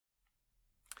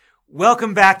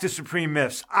Welcome back to Supreme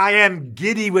Myths. I am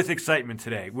giddy with excitement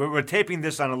today. We're taping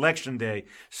this on Election Day,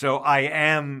 so I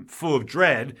am full of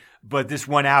dread, but this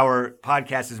 1 hour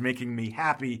podcast is making me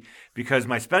happy because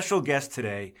my special guest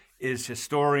today is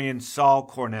historian Sol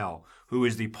Cornell, who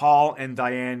is the Paul and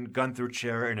Diane Gunther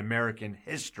Chair in American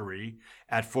History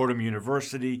at Fordham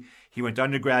University. He went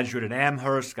undergraduate at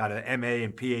Amherst, got an MA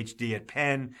and PhD at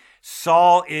Penn.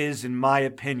 Sol is, in my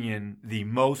opinion, the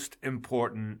most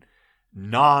important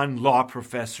non-law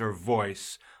professor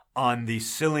voice on the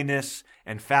silliness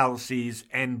and fallacies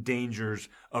and dangers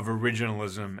of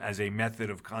originalism as a method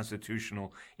of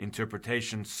constitutional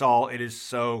interpretation. Sol, it is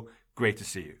so great to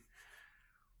see you.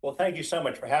 Well, thank you so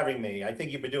much for having me. I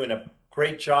think you've been doing a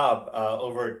great job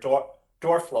over at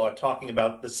Dorf Law talking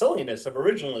about the silliness of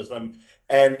originalism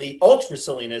and the ultra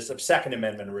silliness of Second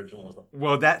Amendment originalism.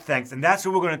 Well, thanks. And that's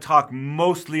what we're going to talk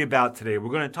mostly about today. We're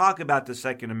going to talk about the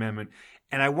Second Amendment.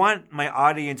 And I want my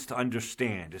audience to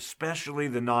understand, especially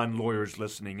the non-lawyers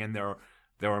listening, and there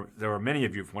are many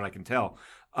of you from what I can tell.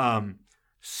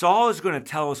 Sol is going to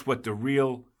tell us what the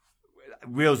real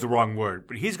is the wrong word,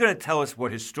 but he's going to tell us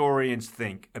what historians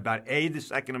think about A, the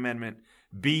Second Amendment,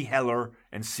 B, Heller,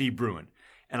 and C, Bruen.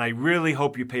 And I really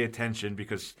hope you pay attention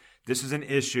because this is an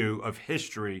issue of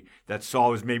history that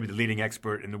Sol is maybe the leading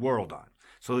expert in the world on.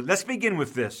 So let's begin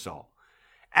with this, Sol.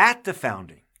 At the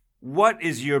founding, what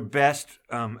is your best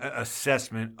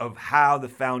assessment of how the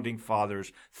Founding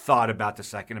Fathers thought about the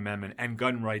Second Amendment and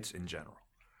gun rights in general?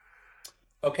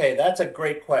 Okay, that's a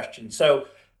great question. So,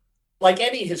 like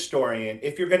any historian,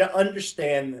 if you're going to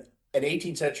understand an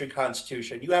 18th century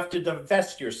Constitution, you have to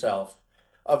divest yourself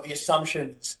of the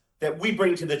assumptions that we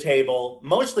bring to the table,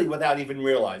 mostly without even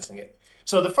realizing it.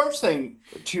 So the first thing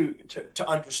to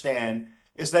understand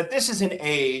is that this is an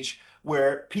age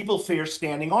where people fear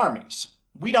standing armies.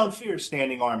 We don't fear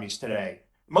standing armies today.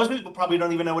 Most people probably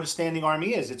don't even know what a standing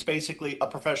army is. It's basically a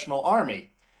professional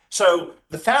army. So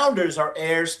the founders are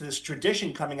heirs to this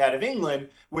tradition coming out of England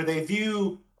where they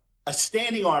view a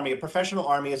standing army, a professional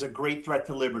army, as a great threat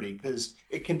to liberty because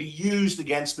it can be used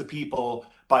against the people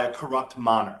by a corrupt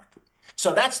monarch.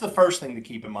 So that's the first thing to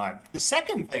keep in mind. The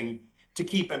second thing to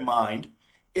keep in mind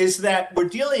is that we're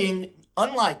dealing,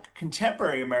 unlike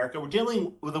contemporary America, we're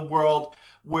dealing with a world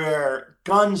where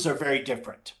guns are very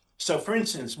different. So, for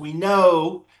instance, we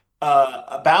know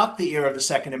about the era of the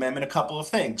Second Amendment a couple of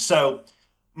things. So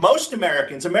most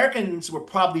Americans were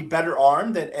probably better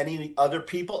armed than any other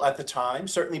people at the time,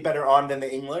 certainly better armed than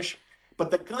the English. But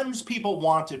the guns people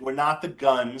wanted were not the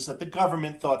guns that the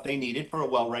government thought they needed for a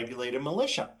well-regulated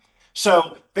militia.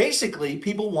 So basically,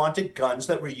 people wanted guns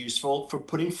that were useful for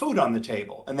putting food on the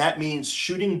table. And that means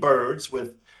shooting birds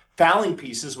with fowling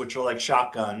pieces, which are like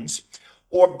shotguns,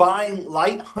 or buying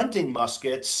light hunting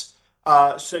muskets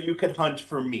so you can hunt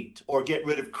for meat or get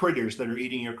rid of critters that are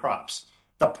eating your crops.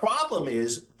 The problem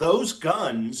is those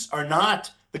guns are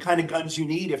not the kind of guns you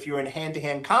need if you're in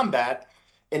hand-to-hand combat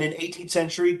in an 18th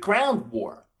century ground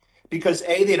war. Because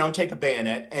A, they don't take a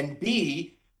bayonet, and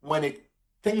B, when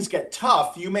things get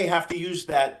tough, you may have to use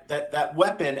that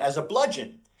weapon as a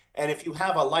bludgeon. And if you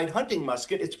have a light hunting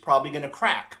musket, it's probably going to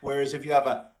crack. Whereas if you have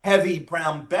a heavy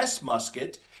Brown Bess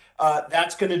musket,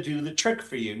 that's going to do the trick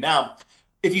for you. Now,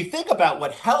 if you think about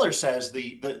what Heller says,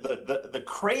 the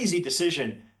crazy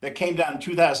decision that came down in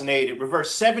 2008, it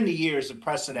reversed 70 years of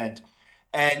precedent,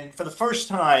 and for the first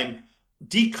time,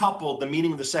 decoupled the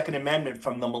meaning of the Second Amendment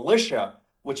from the militia,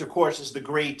 which of course is the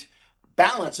great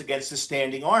balance against the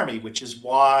standing army, which is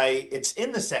why it's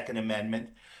in the Second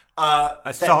Amendment.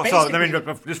 So let me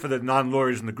interrupt just for the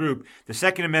non-lawyers in the group. The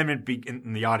Second Amendment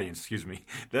in the audience, excuse me.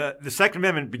 The Second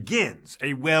Amendment begins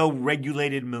a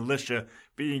well-regulated militia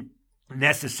being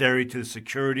necessary to the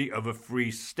security of a free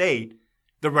state.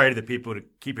 The right of the people to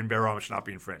keep and bear arms should not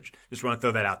be infringed. Just want to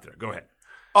throw that out there. Go ahead.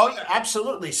 Oh, yeah,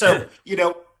 absolutely. So,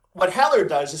 what Heller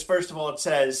does is, first of all, it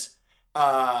says,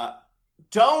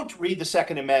 don't read the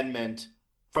Second Amendment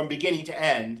from beginning to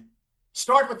end.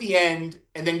 Start with the end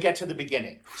and then get to the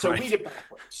beginning. So Read it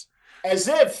backwards. As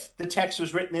if the text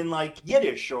was written in like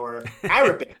Yiddish or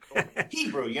Arabic or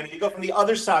Hebrew. You go from the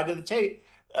other side of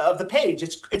the page.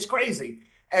 It's crazy.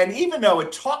 And even though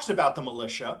it talks about the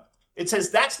militia, it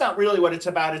says that's not really what it's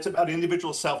about. It's about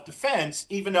individual self-defense,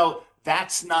 even though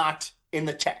that's not in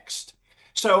the text.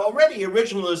 So already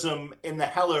originalism in the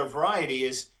Heller variety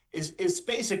is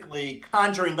basically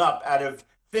conjuring up out of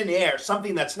thin air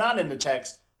something that's not in the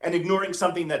text and ignoring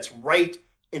something that's right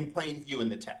in plain view in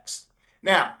the text.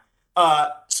 Now,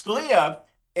 Scalia,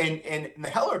 in the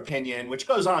Heller opinion, which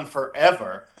goes on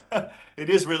forever, it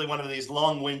is really one of these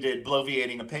long-winded,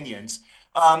 bloviating opinions,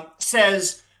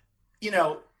 says,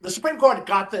 the Supreme Court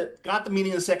got the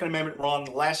meaning of the Second Amendment wrong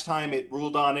the last time it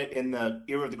ruled on it in the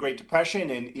era of the Great Depression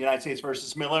in United States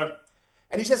versus Miller.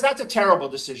 And he says that's a terrible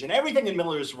decision. Everything in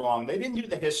Miller is wrong. They didn't do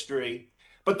the history.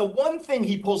 But the one thing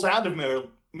he pulls out of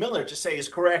Miller to say is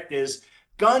correct is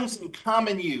guns in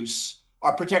common use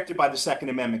are protected by the Second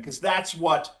Amendment, because that's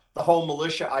what the whole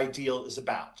militia ideal is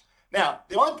about. Now,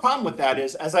 the only problem with that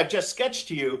is, as I've just sketched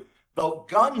to you, the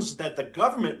guns that the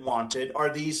government wanted are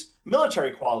these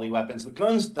military quality weapons. The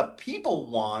guns the people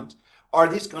want are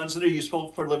these guns that are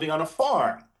useful for living on a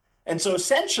farm. And so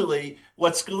essentially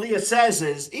what Scalia says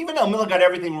is, even though Miller got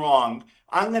everything wrong,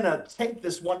 I'm going to take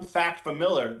this one fact from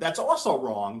Miller that's also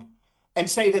wrong and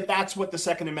say that that's what the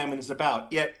Second Amendment is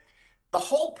about. Yet the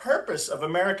whole purpose of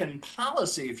American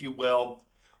policy, if you will,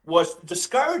 was to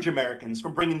discourage Americans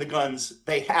from bringing the guns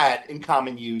they had in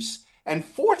common use and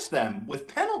force them with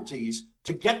penalties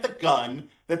to get the gun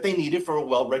that they needed for a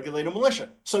well-regulated militia.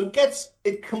 So it gets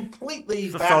it completely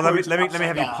backwards. So let me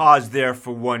have you pause there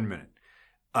for 1 minute.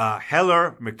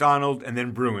 Heller, McDonald, and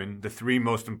then Bruen, the three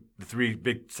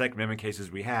big Second Amendment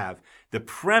cases we have, the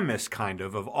premise kind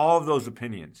of all of those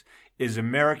opinions is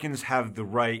Americans have the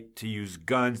right to use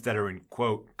guns that are in,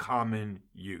 quote, common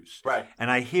use. Right. And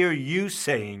I hear you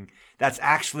saying that's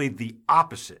actually the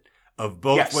opposite of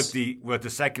both Yes. what the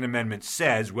Second Amendment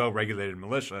says, well-regulated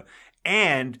militia,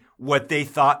 and what they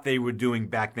thought they were doing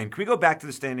back then. Can we go back to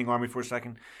the standing army for a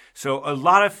second? So a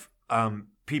lot of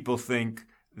people think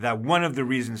that one of the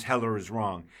reasons Heller is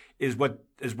wrong is what,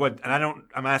 and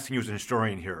I'm asking you as an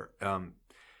historian here,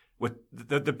 what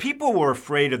the people were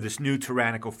afraid of this new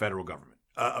tyrannical federal government,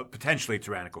 potentially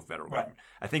tyrannical federal government.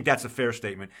 I think that's a fair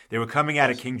statement. They were coming out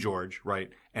of King George, right?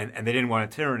 And they didn't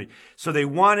want a tyranny. So they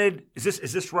wanted, is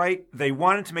this right? They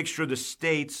wanted to make sure the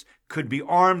states could be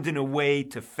armed in a way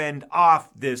to fend off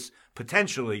this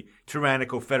potentially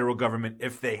tyrannical federal government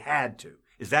if they had to.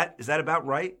 Is that about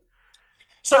right?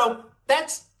 So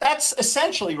that's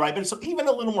essentially right, but it's even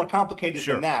a little more complicated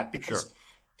than that, because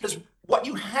what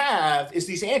you have is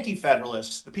these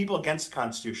anti-federalists, the people against the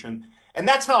Constitution, and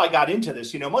that's how I got into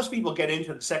this. You know, most people get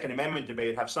into the Second Amendment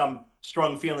debate, have some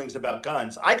strong feelings about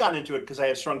guns. I got into it because I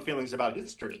have strong feelings about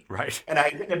history, right? And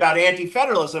about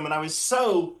anti-federalism, and I was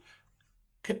so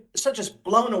just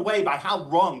blown away by how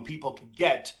wrong people could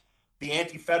get the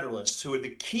anti-federalists, who are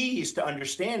the keys to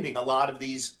understanding a lot of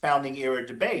these founding era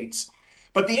debates.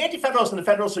 But the anti-federalists and the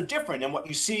federalists are different. And what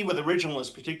you see with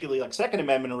originalists, particularly like Second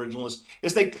Amendment originalists,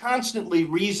 is they constantly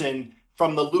reason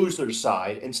from the loser's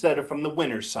side instead of from the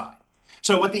winner's side.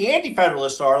 So what the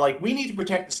anti-federalists are, like, we need to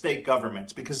protect the state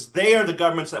governments because they are the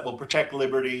governments that will protect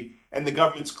liberty and the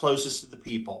governments closest to the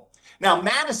people. Now,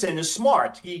 Madison is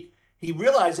smart. He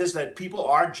realizes that people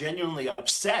are genuinely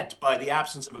upset by the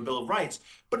absence of a Bill of Rights,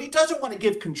 but he doesn't want to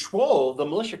give control of the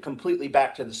militia completely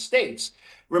back to the states.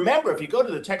 Remember, if you go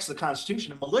to the text of the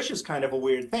Constitution, the militia is kind of a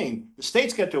weird thing. The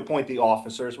states get to appoint the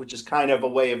officers, which is kind of a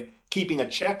way of keeping a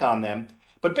check on them.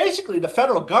 But basically, the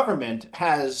federal government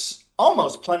has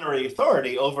almost plenary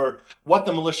authority over what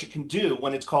the militia can do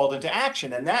when it's called into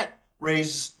action, and that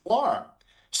raises alarm.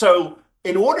 So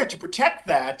in order to protect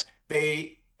that,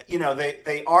 they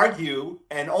argue,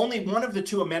 and only one of the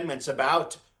two amendments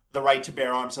about the right to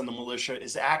bear arms on the militia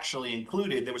is actually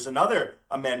included. There was another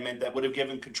amendment that would have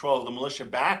given control of the militia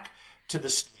back to the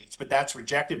states, but that's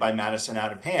rejected by Madison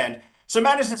out of hand. So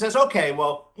Madison says, okay,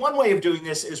 well, one way of doing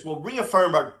this is we'll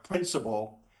reaffirm our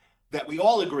principle that we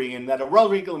all agree in, that a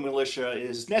well-regulated militia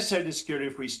is necessary to the security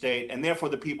of a free state, and therefore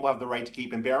the people have the right to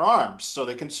keep and bear arms so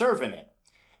they can serve in it.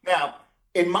 Now,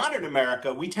 in modern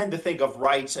America, we tend to think of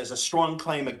rights as a strong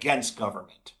claim against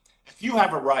government. If you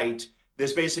have a right,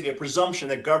 there's basically a presumption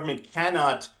that government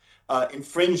cannot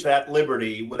infringe that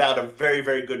liberty without a very,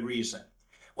 very good reason.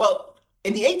 Well,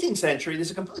 in the 18th century,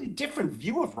 there's a completely different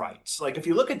view of rights. Like if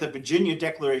you look at the Virginia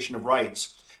Declaration of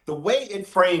Rights, the way it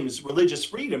frames religious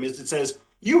freedom is it says,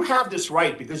 you have this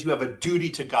right because you have a duty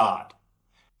to God.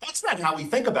 That's not how we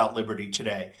think about liberty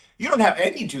today. You don't have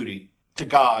any duty to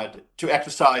God to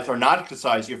exercise or not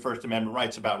exercise your First Amendment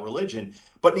rights about religion.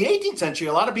 But in the 18th century,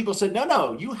 a lot of people said,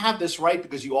 no, you have this right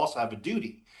because you also have a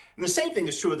duty. And the same thing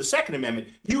is true of the Second Amendment.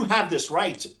 You have this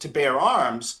right to bear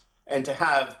arms and to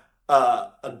have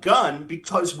a gun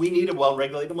because we need a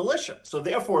well-regulated militia. So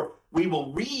therefore, we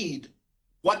will read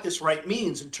what this right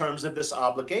means in terms of this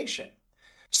obligation.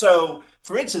 So,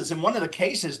 for instance, in one of the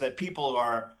cases that people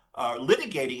are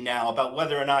litigating now about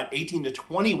whether or not 18 to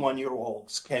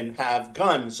 21-year-olds can have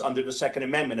guns under the Second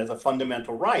Amendment as a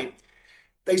fundamental right,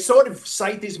 they sort of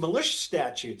cite these militia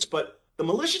statutes, but the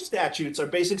militia statutes are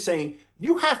basically saying,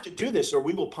 you have to do this or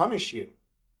we will punish you.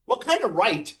 What kind of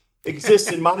right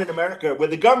exists in modern America, where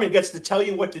the government gets to tell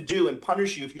you what to do and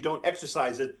punish you if you don't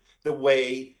exercise it the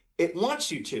way it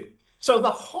wants you to. So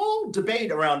the whole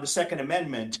debate around the Second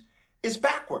Amendment is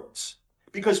backwards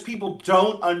because people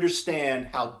don't understand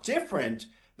how different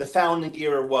the founding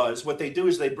era was. What they do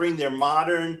is they bring their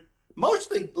modern,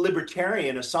 mostly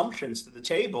libertarian assumptions to the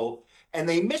table, and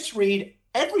they misread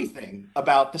everything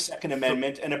about the Second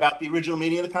Amendment and about the original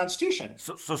meaning of the Constitution.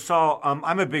 So Saul,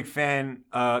 I'm a big fan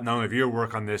not only of your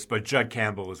work on this, but Judd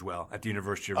Campbell as well at the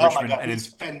University of Richmond. My God, he's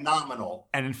phenomenal.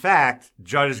 And in fact,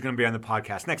 Judd is going to be on the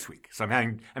podcast next week. So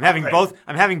I'm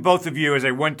having both of you as a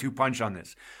 1-2 punch on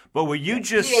this. But what you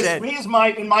just said, he is in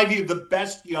my view, the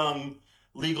best young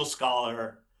legal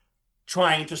scholar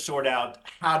trying to sort out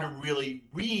how to really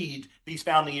read these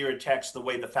founding era texts the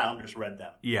way the founders read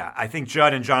them. Yeah, I think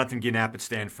Judd and Jonathan Ginnap at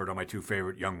Stanford are my two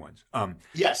favorite young ones.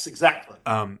 Yes, exactly.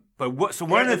 But one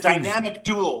of the things, dynamic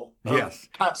duel of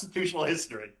constitutional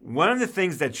history. One of the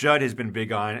things that Judd has been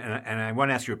big on, and I want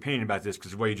to ask your opinion about this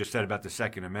because of what you just said about the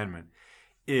Second Amendment,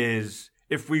 is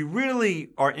if we really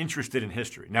are interested in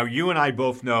history. Now, you and I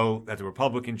both know that the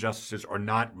Republican justices are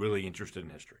not really interested in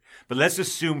history. But let's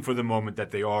assume for the moment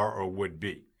that they are or would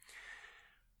be.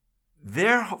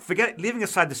 Leaving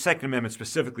aside the Second Amendment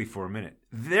specifically for a minute,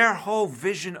 their whole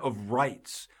vision of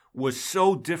rights was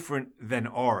so different than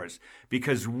ours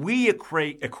because we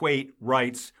equate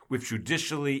rights with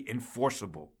judicially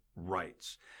enforceable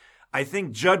rights. I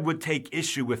think Judd would take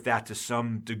issue with that to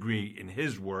some degree in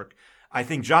his work. I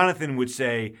think Jonathan would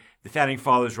say the founding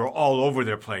fathers were all over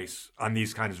their place on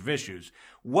these kinds of issues.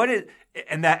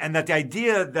 And that the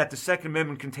idea that the Second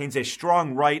Amendment contains a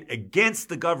strong right against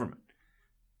the government,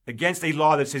 against a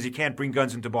law that says you can't bring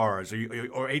guns into bars,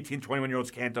 or 18,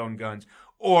 21-year-olds can't own guns,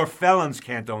 or felons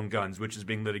can't own guns, which is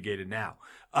being litigated now,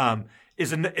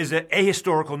 is an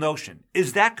ahistorical notion.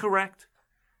 Is that correct?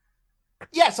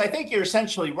 Yes, I think you're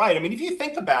essentially right. I mean, if you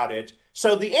think about it,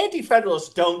 so the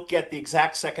Anti-Federalists don't get the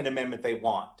exact Second Amendment they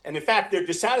want. And in fact, they're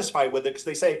dissatisfied with it because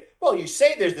they say, well, you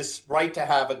say there's this right to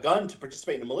have a gun to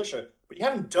participate in the militia, but you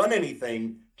haven't done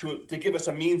anything to give us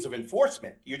a means of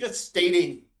enforcement. You're just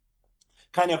stating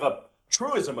kind of a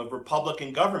truism of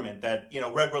Republican government that,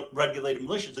 regulated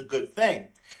militia is a good thing.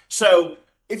 So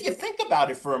if you think about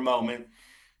it for a moment,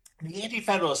 the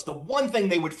Anti-Federalists, the one thing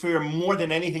they would fear more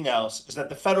than anything else is that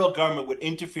the federal government would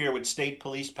interfere with state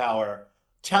police power,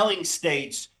 telling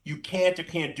states you can't or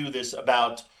can't do this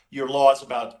about your laws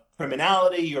about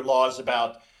criminality, your laws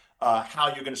about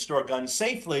how you're going to store guns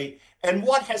safely. And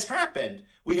what has happened?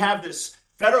 We have this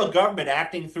federal government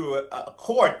acting through a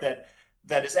court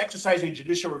that is exercising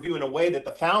judicial review in a way that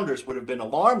the founders would have been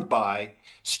alarmed by,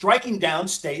 striking down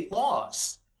state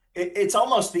laws. It's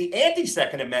almost the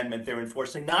anti-Second Amendment they're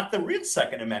enforcing, not the real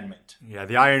Second Amendment. Yeah,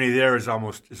 the irony there is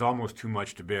almost too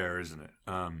much to bear, isn't it?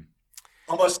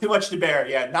 Almost too much to bear.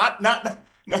 Yeah,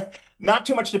 not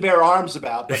too much to bear arms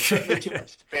about, but certainly too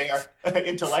much to bear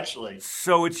intellectually.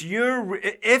 So it's your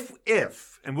if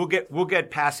and we'll get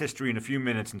past history in a few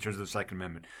minutes in terms of the Second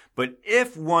Amendment. But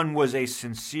if one was a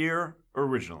sincere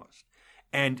originalist,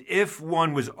 and if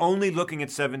one was only looking at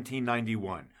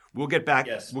 1791. We'll get back.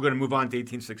 Yes. We're going to move on to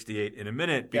 1868 in a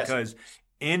minute because Yes.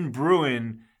 in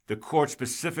Bruin, the court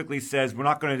specifically says we're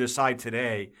not going to decide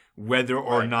today whether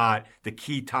or not the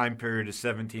key time period is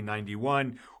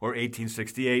 1791 or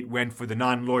 1868, when for the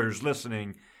non-lawyers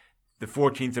listening, the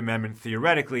 14th Amendment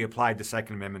theoretically applied the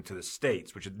Second Amendment to the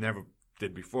states, which it never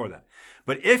did before that.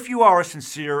 But if you are a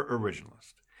sincere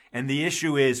originalist, and the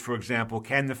issue is, for example,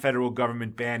 can the federal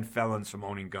government ban felons from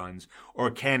owning guns? Or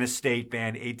can a state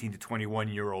ban 18 to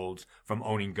 21-year-olds from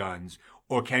owning guns?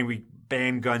 Or can we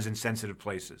ban guns in sensitive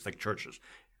places, like churches?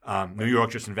 New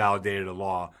York just invalidated a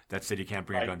law that said you can't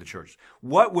bring a gun to churches.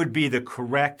 What would be the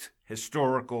correct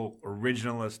historical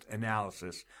originalist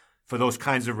analysis for those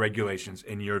kinds of regulations,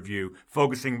 in your view,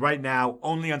 focusing right now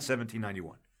only on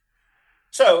 1791?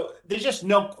 So there's just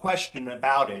no question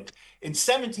about it. In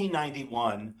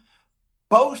 1791,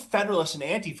 both Federalists and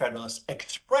Anti-Federalists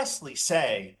expressly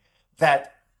say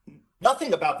that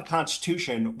nothing about the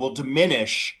Constitution will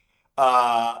diminish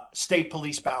state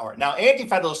police power. Now,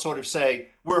 Anti-Federalists sort of say,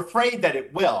 we're afraid that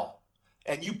it will,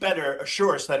 and you better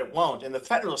assure us that it won't. And the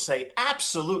Federalists say,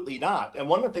 absolutely not. And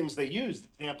one of the things they use, the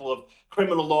example of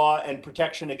criminal law and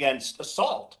protection against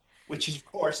assault, which of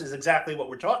course is exactly what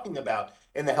we're talking about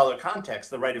in the Heller context,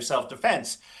 the right of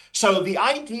self-defense. So the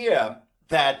idea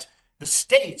that the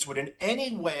states would in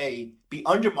any way be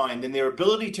undermined in their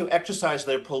ability to exercise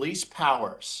their police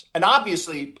powers, and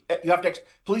obviously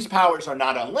police powers are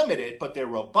not unlimited, but they're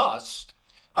robust,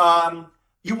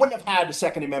 you wouldn't have had a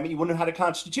Second Amendment, you wouldn't have had a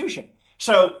Constitution.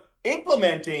 So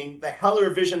implementing the Heller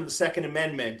vision of the Second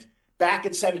Amendment back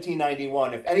in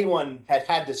 1791, if anyone had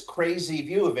had this crazy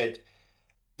view of it,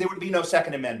 there would be no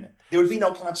Second Amendment. There would be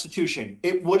no Constitution.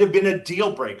 It would have been a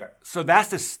deal breaker. So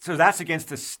that's against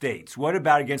the states. What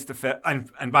about against the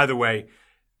and by the way,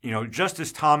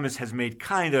 Justice Thomas has made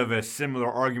kind of a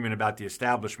similar argument about the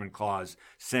Establishment Clause,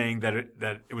 saying that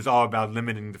it was all about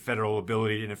limiting the federal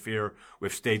ability to interfere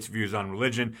with states' views on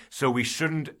religion. So we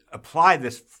shouldn't apply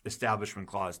this Establishment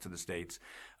Clause to the states.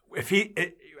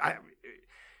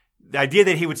 The idea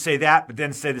that he would say that, but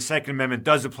then say the Second Amendment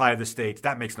does apply to the states,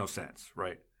 that makes no sense,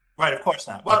 right? Right, of course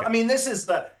not. Well, Okay. I mean, this is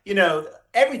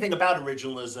everything about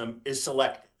originalism is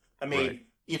selective. I mean,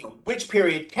 Right. Which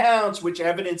period counts, which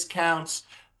evidence counts.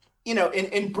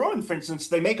 In Bruin, for instance,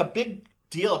 they make a big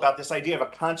deal about this idea of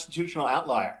a constitutional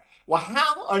outlier. Well,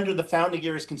 how, under the founding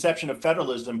era's conception of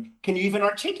federalism, can you even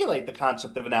articulate the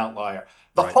concept of an outlier?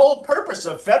 The Right. whole purpose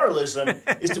of federalism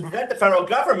is to prevent the federal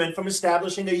government from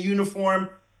establishing a uniform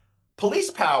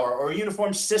police power or a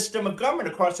uniform system of government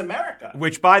across America.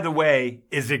 Which, by the way,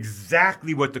 is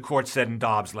exactly what the court said in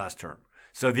Dobbs last term.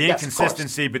 So the Yes, of course.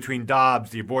 inconsistency between Dobbs,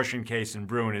 the abortion case, and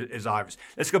Bruin is obvious.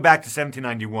 Let's go back to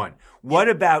 1791. What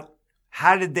about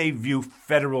how did they view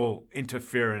federal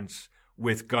interference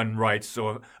with gun rights?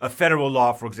 So a federal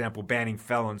law, for example, banning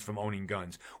felons from owning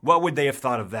guns. What would they have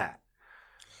thought of that?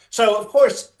 So, of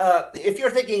course, if you're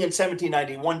thinking in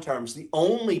 1791 terms, the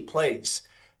only place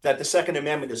that the Second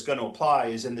Amendment is going to apply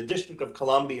is in the District of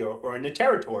Columbia or in the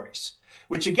territories,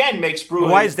 which again makes Bruin.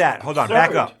 Why is that? Hold on,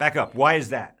 back absurd. up. Why is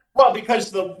that? Well,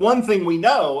 because the one thing we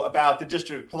know about the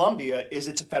District of Columbia is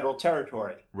it's a federal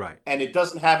territory. Right. And it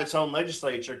doesn't have its own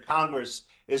legislature. Congress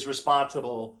is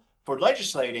responsible for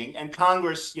legislating, and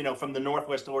Congress, from the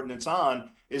Northwest Ordinance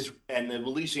on, and the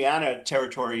Louisiana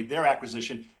territory, their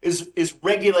acquisition, is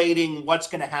regulating what's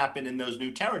going to happen in those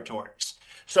new territories.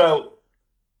 So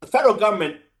the federal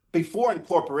government, before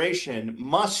incorporation,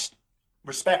 must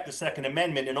respect the Second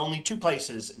Amendment in only two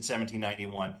places in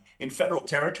 1791, in federal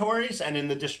territories and in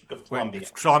the District of Columbia.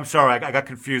 So I'm sorry, I got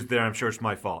confused there. I'm sure it's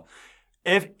my fault.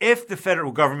 If the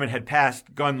federal government had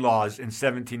passed gun laws in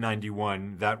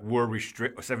 1791 that were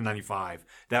 795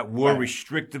 that were Right.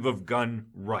 restrictive of gun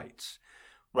rights,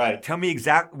 Right. tell me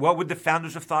what would the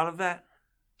founders have thought of that?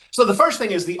 So the first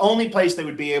thing is the only place they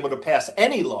would be able to pass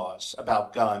any laws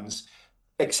about guns,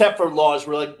 except for laws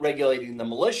regulating the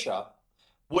militia,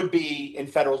 would be in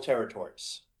federal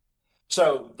territories.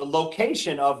 So the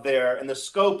location of and the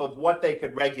scope of what they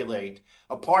could regulate,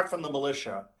 apart from the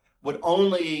militia, would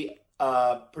only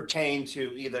pertain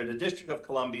to either the District of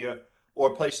Columbia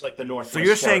or places like the Northwest. So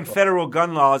you're saying Territory. federal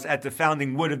gun laws at the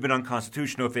founding would have been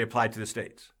unconstitutional if they applied to the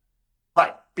states?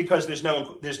 Right, because there's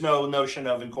no notion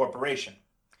of incorporation.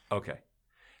 Okay.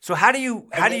 So how do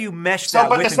you mesh So, that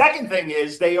but with the second thing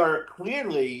is they are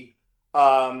clearly,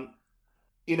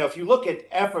 if you look at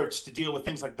efforts to deal with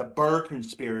things like the Burr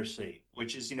conspiracy,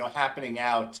 which is, happening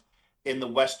out in the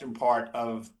western part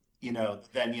of,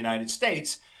 then United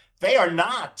States, they are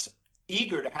not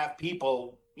eager to have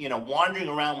people, wandering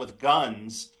around with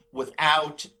guns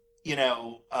without,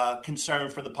 concern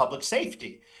for the public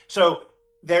safety. So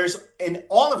there's, in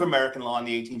all of American law in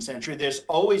the 18th century, there's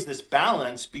always this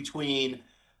balance between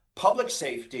public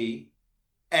safety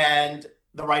and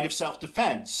the right of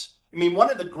self-defense. I mean,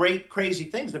 one of the great crazy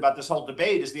things about this whole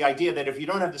debate is the idea that if you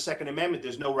don't have the Second Amendment,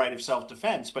 there's no right of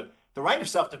self-defense. But the right of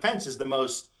self-defense is the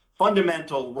most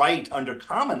fundamental right under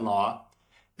common law.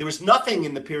 There was nothing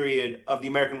in the period of the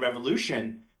American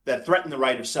Revolution that threatened the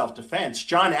right of self-defense.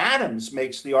 John Adams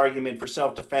makes the argument for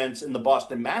self-defense in the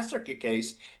Boston Massacre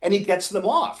case, and he gets them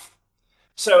off.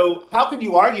 So how could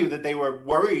you argue that they were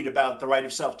worried about the right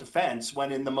of self-defense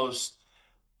when in the most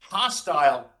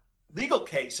hostile legal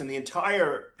case in the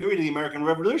entire period of the American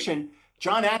Revolution,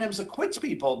 John Adams acquits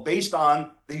people based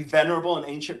on the venerable and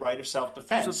ancient right of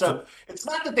self-defense? So it's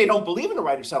not that they don't believe in the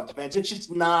right of self-defense, it's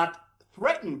just not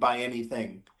threatened by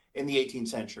anything in the 18th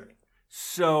century.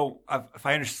 So if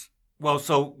I understand,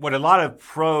 so what a lot of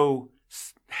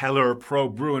pro-Heller,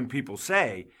 pro-Bruin people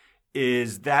say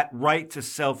is that right to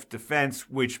self-defense,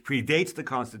 which predates the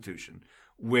Constitution,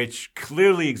 which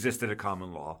clearly existed at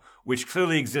common law, which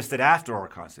clearly existed after our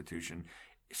Constitution,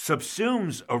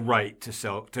 subsumes a right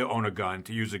to own a gun,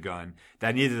 to use a gun,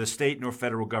 that neither the state nor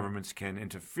federal governments can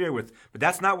interfere with. But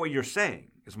that's not what you're saying,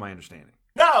 is my understanding.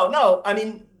 No. I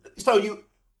mean, so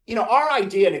our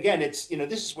idea, and again, it's,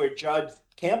 this is where Judge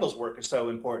Campbell's work is so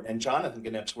important and Jonathan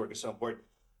Ganeff's work is so important.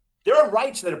 There are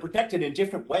rights that are protected in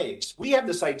different ways. We have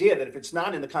this idea that if it's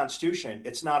not in the Constitution,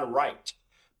 it's not a right.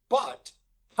 But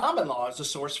common law is a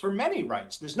source for many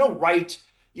rights. There's no right,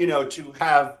 to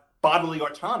have bodily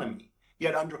autonomy.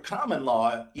 Yet under common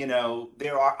law,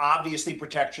 there are obviously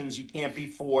protections. You can't be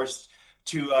forced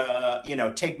to,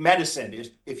 take medicine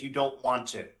if you don't want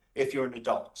to, if you're an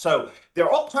adult. So there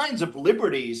are all kinds of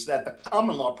liberties that the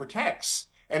common law protects.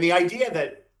 And the idea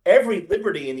that every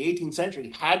liberty in the 18th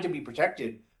century had to be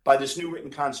protected by this new written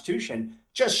constitution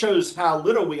just shows how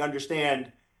little we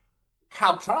understand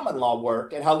how common law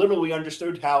worked and how little we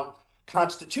understood how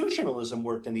constitutionalism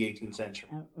worked in the 18th century.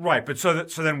 Right, but so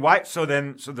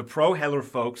the pro-Heller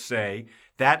folks say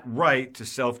that right to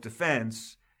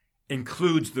self-defense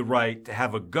includes the right to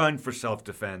have a gun for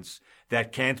self-defense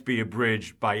that can't be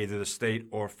abridged by either the state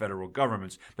or federal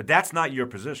governments. But that's not your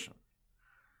position.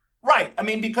 Right. I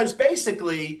mean, because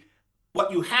basically what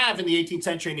you have in the 18th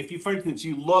century, and if you, for instance,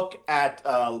 you look at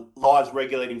laws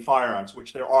regulating firearms,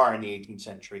 which there are in the 18th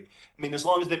century, I mean, as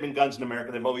long as there have been guns in America,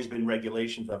 there have always been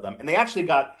regulations of them. And they actually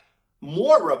got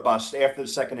more robust after the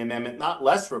Second Amendment, not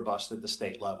less robust at the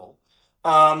state level.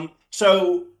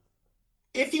 So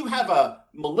if you have a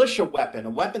militia weapon, a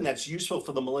weapon that's useful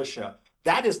for the militia,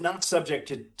 that is not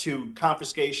subject to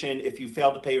confiscation if you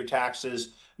fail to pay your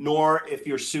taxes, nor if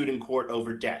you're sued in court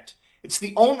over debt. It's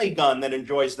the only gun that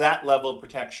enjoys that level of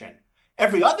protection.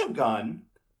 Every other gun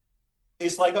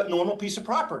is like a normal piece of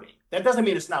property. That doesn't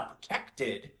mean it's not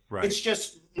protected. Right. It's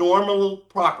just normal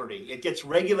property. It gets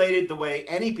regulated the way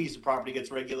any piece of property gets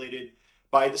regulated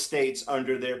by the states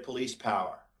under their police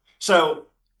power. So,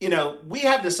 we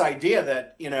have this idea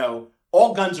that,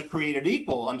 all guns are created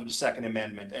equal under the Second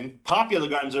Amendment, and popular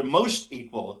guns are most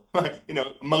equal,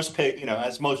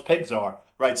 as most pigs are,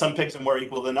 right? Some pigs are more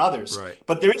equal than others. Right.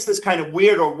 But there is this kind of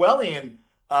weird Orwellian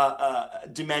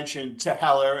dimension to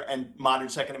Heller and modern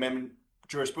Second Amendment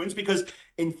jurisprudence because,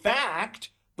 in fact,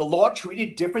 the law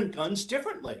treated different guns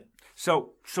differently.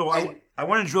 So I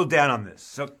want to drill down on this.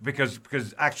 So because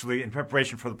actually in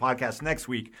preparation for the podcast next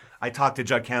week, I talked to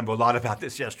Judd Campbell a lot about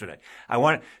this yesterday.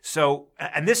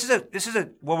 This is a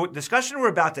discussion we're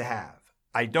about to have.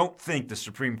 I don't think the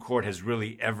Supreme Court has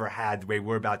really ever had the way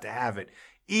we're about to have it,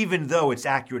 even though it's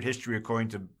accurate history according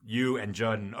to you and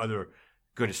Judd and other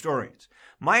good historians.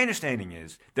 My understanding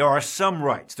is there are some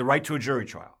rights: the right to a jury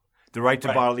trial, the right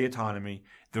to bodily autonomy,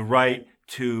 the right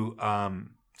to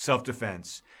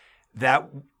self-defense, that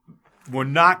we're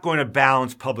not going to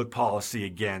balance public policy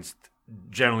against,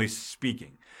 generally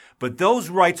speaking. But those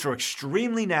rights are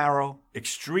extremely narrow,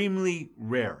 extremely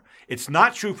rare. It's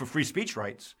not true for free speech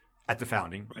rights at the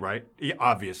founding, right?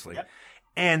 Obviously. Yep.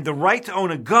 And the right to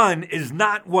own a gun is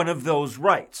not one of those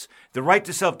rights. The right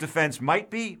to self-defense might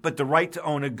be, but the right to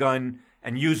own a gun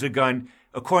and use a gun,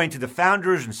 according to the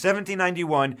founders in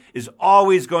 1791, is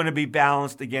always going to be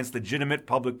balanced against legitimate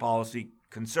public policy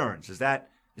concerns. Is that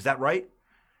right?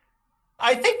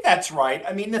 I think that's right.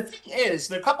 I mean, the thing is,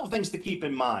 there are a couple of things to keep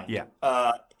in mind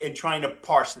in trying to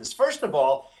parse this. First of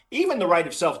all, even the right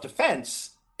of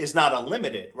self-defense is not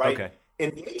unlimited, right? Okay. In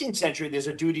the 18th century, there's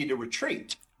a duty to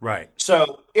retreat. Right.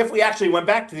 So if we actually went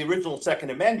back to the original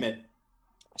Second Amendment,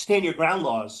 stand your ground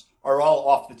laws are all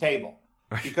off the table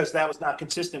because that was not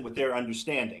consistent with their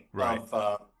understanding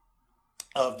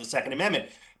of the Second Amendment.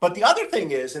 But the other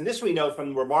thing is, and this we know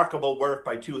from remarkable work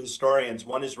by two historians,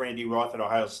 one is Randy Roth at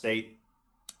Ohio State,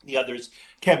 the other is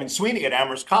Kevin Sweeney at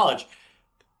Amherst College,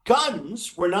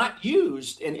 guns were not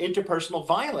used in interpersonal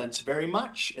violence very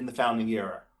much in the founding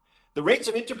era. The rates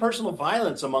of interpersonal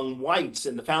violence among whites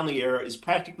in the founding era is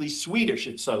practically Swedish,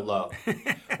 it's so low.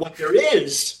 What there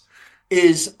is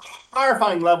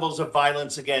horrifying levels of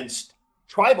violence against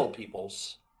tribal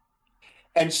peoples.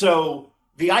 And so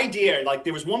the idea, like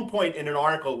there was one point in an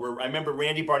article where I remember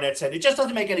Randy Barnett said, it just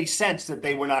doesn't make any sense that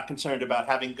they were not concerned about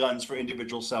having guns for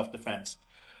individual self-defense.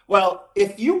 Well,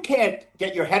 if you can't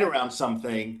get your head around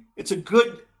something, it's a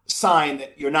good sign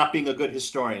that you're not being a good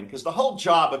historian, because the whole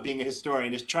job of being a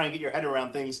historian is trying to get your head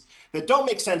around things that don't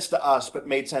make sense to us but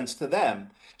made sense to them.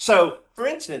 So, for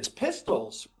instance,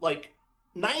 pistols, like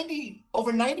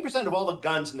over 90% of all the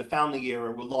guns in the founding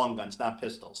era were long guns, not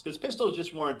pistols, because pistols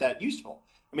just weren't that useful.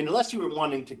 I mean, unless you were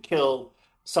wanting to kill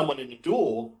someone in a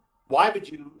duel, why would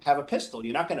you have a pistol?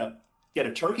 You're not going to get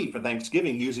a turkey for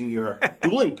Thanksgiving using your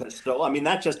dueling pistol. I mean,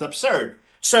 that's just absurd.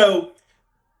 So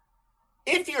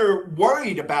if you're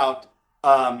worried about,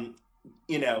 crime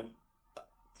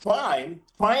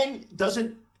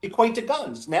doesn't equate to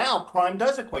guns. Now, crime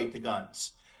does equate to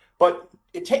guns. But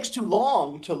it takes too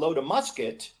long to load a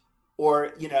musket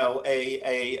or,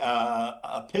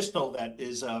 a pistol that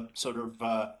is a sort of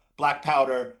black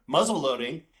powder muzzle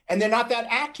loading, and they're not that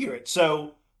accurate.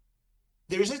 So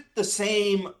there's the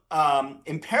same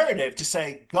imperative to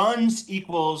say guns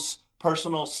equals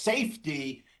personal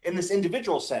safety in this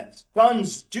individual sense.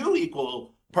 Guns do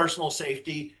equal personal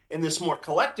safety in this more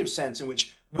collective sense in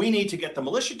which we need to get the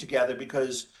militia together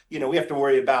because, we have to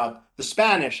worry about the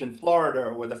Spanish in Florida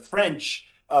or the French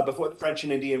before the French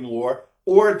and Indian War,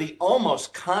 or the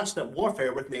almost constant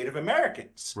warfare with Native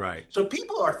Americans. Right. So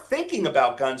people are thinking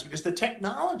about guns because the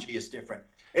technology is different.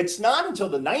 It's not until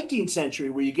the 19th century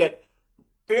where you get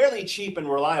fairly cheap and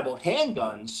reliable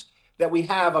handguns that we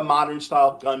have a modern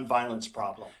style gun violence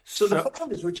problem. So the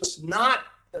problem is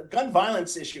the gun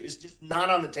violence issue is just not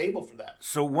on the table for that.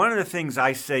 So one of the things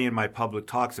I say in my public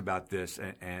talks about this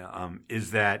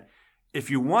is that if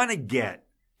you want to get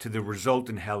to the result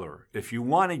in Heller, if you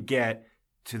want to get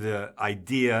to the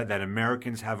idea that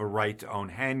Americans have a right to own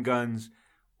handguns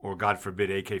or, God forbid,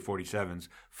 AK-47s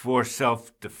for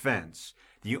self-defense,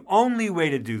 the only way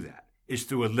to do that is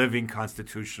through a living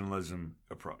constitutionalism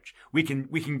approach. We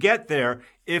can get there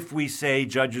if we say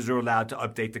judges are allowed to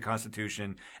update the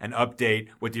Constitution and update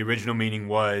what the original meaning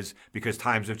was because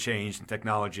times have changed and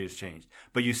technology has changed.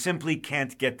 But you simply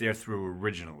can't get there through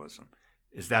originalism.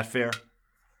 Is that fair?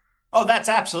 Oh, that's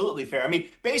absolutely fair. I mean,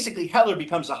 basically, Heller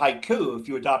becomes a haiku if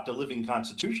you adopt a living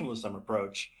constitutionalism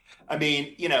approach. I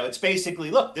mean, it's basically,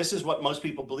 look, this is what most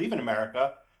people believe in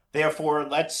America. Therefore,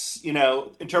 let's,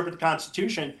 interpret the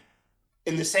Constitution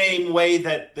in the same way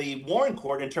that the Warren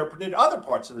Court interpreted other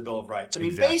parts of the Bill of Rights. I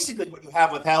mean, Basically what you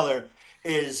have with Heller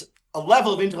is a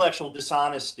level of intellectual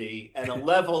dishonesty and a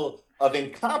level of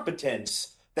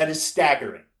incompetence that is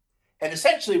staggering. And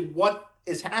essentially what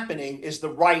is happening is the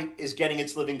right is getting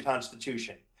its living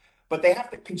constitution. But they have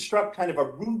to construct kind of a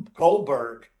Rube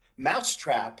Goldberg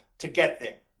mousetrap to get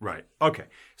there. Right. Okay.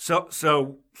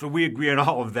 So we agree on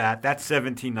all of that. That's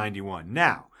 1791.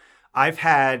 Now, I've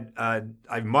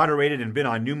moderated and been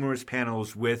on numerous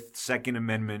panels with Second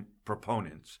Amendment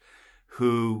proponents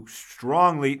who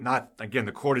strongly,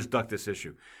 the court has ducked this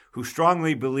issue, who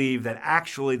strongly believe that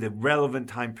actually the relevant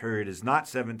time period is not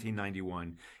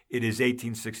 1791, it is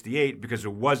 1868, because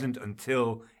it wasn't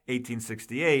until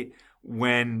 1868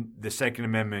 when the Second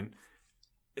Amendment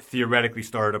theoretically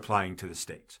started applying to the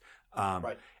states.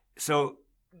 Right. So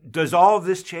does all of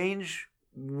this change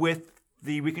with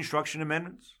the Reconstruction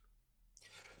Amendments?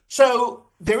 So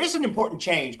there is an important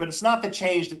change, but it's not the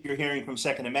change that you're hearing from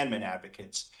Second Amendment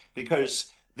advocates,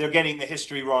 because they're getting the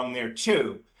history wrong there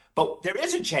too. But there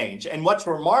is a change. And what's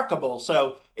remarkable,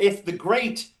 so if the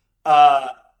great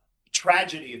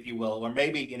tragedy, if you will, or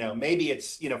maybe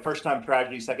it's, first time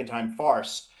tragedy, second time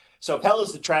farce. So if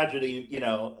Heller's the tragedy,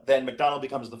 then McDonald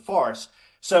becomes the farce.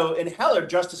 So in Heller,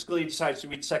 Justice Scalia decides to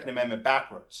read the Second Amendment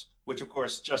backwards, which of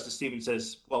course Justice Stevens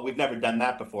says, well, we've never done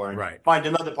that before. And right. Find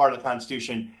another part of the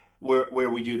Constitution where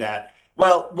we do that.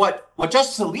 Well, what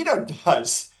Justice Alito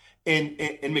does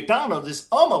in McDonald is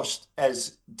almost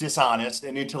as dishonest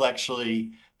and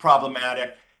intellectually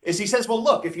problematic is he says, well,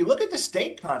 look, if you look at the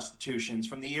state constitutions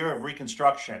from the era of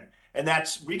Reconstruction, and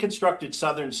that's reconstructed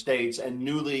southern states and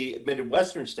newly admitted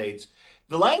western states,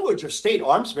 the language of state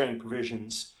arms-bearing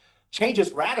provisions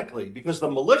changes radically because the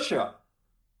militia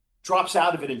drops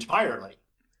out of it entirely.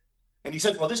 And he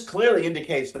says, well, this clearly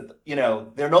indicates that,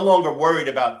 they're no longer worried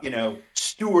about,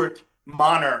 Stuart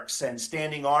monarchs and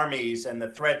standing armies and the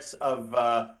threats of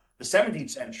the 17th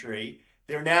century.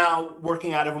 They're now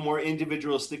working out of a more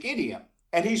individualistic idiom.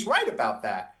 And he's right about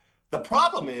that. The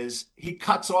problem is he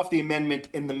cuts off the amendment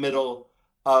in the middle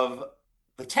of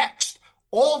the text.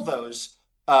 All those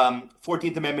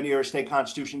 14th Amendment era state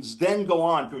constitutions then go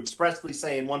on to expressly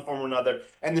say in one form or another,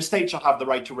 and the state shall have the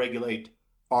right to regulate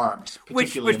arms.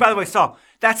 Which, by the way, Saul,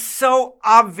 that's so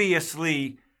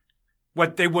obviously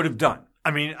what they would have done.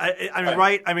 I mean,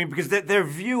 right? I mean, because their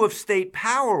view of state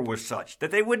power was such that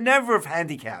they would never have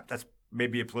handicapped. That's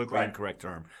maybe a politically incorrect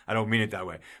term. I don't mean it that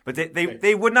way. But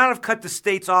they would not have cut the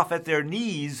states off at their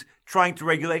knees trying to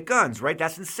regulate guns, right?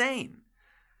 That's insane.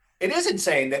 It is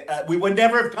insane that we would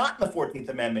never have gotten the 14th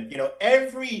Amendment.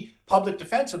 Every public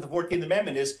defense of the 14th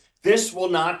Amendment is this will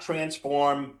not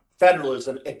transform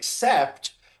federalism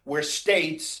except where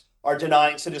states are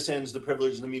denying citizens the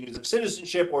privileges and immunities of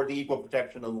citizenship or the equal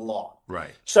protection of the law. Right.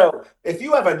 So if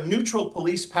you have a neutral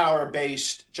police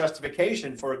power-based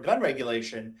justification for a gun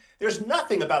regulation, there's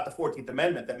nothing about the 14th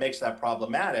Amendment that makes that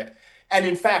problematic. And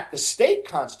in fact, the state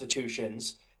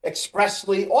constitutions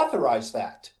expressly authorize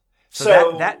that.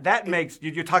 So that makes,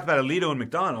 you talked about Alito and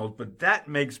McDonald, but that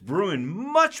makes Bruen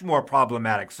much more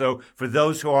problematic. So for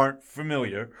those who aren't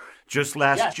familiar, just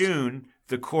last June,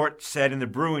 the court said in the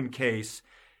Bruen case,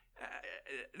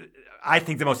 I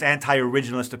think the most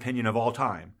anti-originalist opinion of all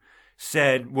time,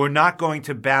 said we're not going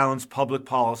to balance public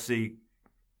policy,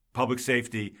 public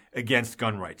safety against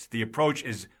gun rights. The approach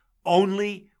is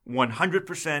only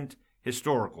 100%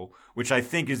 historical, which I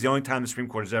think is the only time the Supreme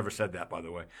Court has ever said that, by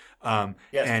the way.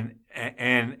 Yes.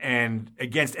 And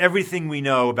against everything we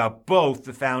know about both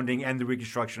the founding and the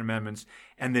Reconstruction Amendments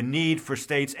and the need for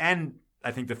states and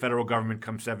I think the federal government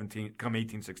come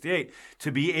 1868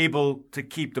 to be able to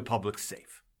keep the public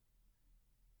safe.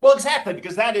 Well, exactly,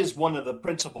 because that is one of the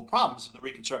principal problems of the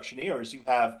Reconstruction era is you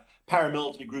have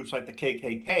paramilitary groups like the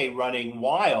KKK running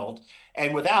wild,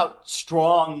 and without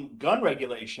strong gun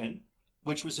regulation,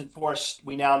 which was enforced,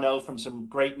 we now know from some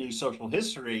great new social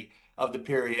history of the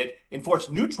period,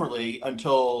 enforced neutrally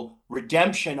until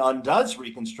redemption undoes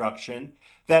Reconstruction,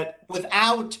 that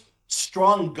without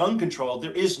strong gun control,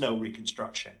 there is no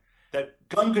Reconstruction. That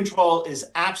gun control is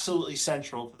absolutely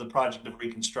central to the project of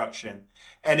Reconstruction.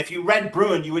 And if you read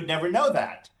Bruen, you would never know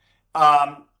that.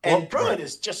 And Bruen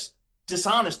is just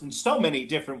dishonest in so many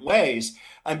different ways.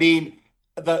 I mean,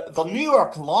 the New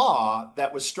York law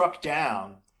that was struck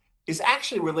down is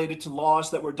actually related to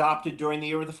laws that were adopted during the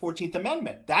era of the 14th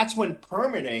Amendment. That's when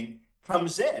permitting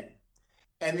comes in.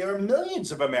 And there are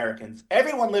millions of Americans,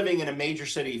 everyone living in a major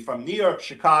city from New York,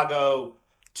 Chicago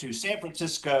to San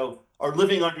Francisco, are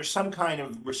living under some kind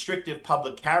of restrictive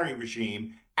public carry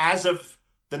regime as of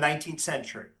the 19th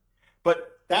century.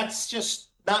 But that's just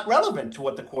not relevant to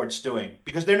what the court's doing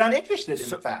because they're not interested in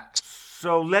the facts.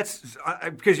 So let's,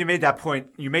 because you made that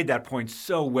point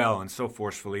so well and so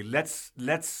forcefully. Let's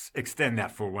extend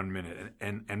that for 1 minute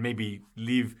and maybe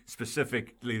leave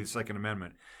specifically the Second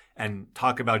Amendment and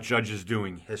talk about judges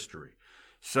doing history.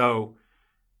 So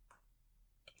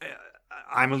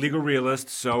I'm a legal realist,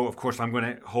 so of course I'm going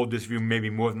to hold this view maybe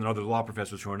more than other law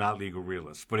professors who are not legal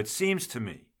realists. But it seems to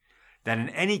me that in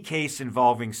any case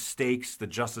involving stakes the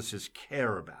justices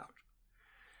care about,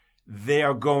 they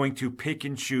are going to pick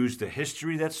and choose the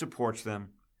history that supports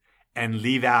them and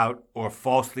leave out or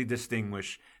falsely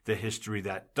distinguish the history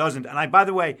that doesn't. And by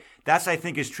the way, that's, I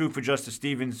think, is true for Justice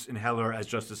Stevens in Heller as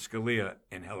Justice Scalia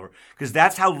in Heller, because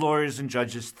that's how lawyers and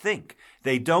judges think.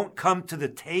 They don't come to the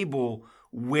table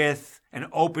with an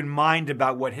open mind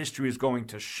about what history is going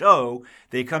to show.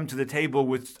 They come to the table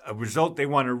with a result they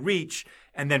want to reach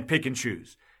and then pick and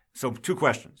choose. So 2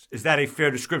 questions. Is that a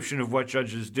fair description of what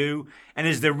judges do? And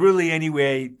is there really any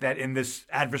way that in this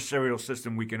adversarial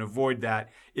system we can avoid that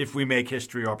if we make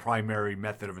history our primary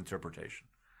method of interpretation?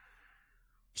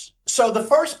 So the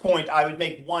first point, I would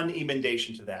make one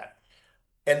emendation to that.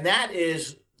 And that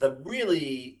is the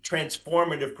really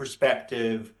transformative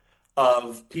perspective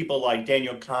of people like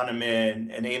Daniel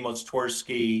Kahneman and Amos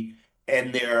Tversky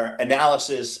and their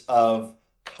analysis of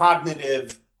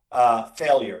cognitive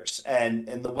failures and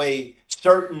the way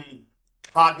certain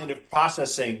cognitive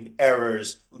processing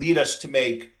errors lead us to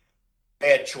make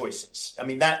bad choices. I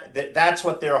mean, that's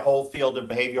what their whole field of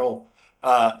behavioral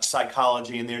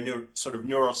psychology and their sort of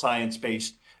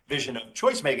neuroscience-based vision of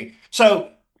choice making.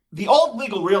 So the old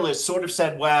legal realists sort of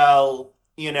said, well,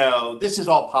 this is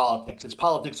all politics. It's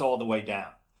politics all the way down.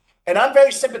 And I'm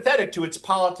very sympathetic to its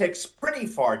politics pretty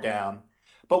far down.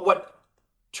 But what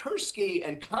Tversky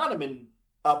and Kahneman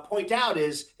point out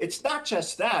is it's not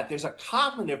just that. There's a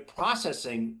cognitive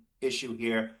processing issue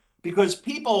here because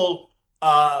people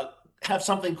have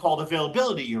something called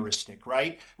availability heuristic,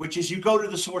 right? Which is you go to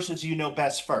the sources you know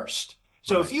best first.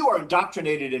 So if you are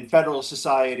indoctrinated in Federalist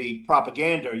Society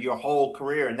propaganda your whole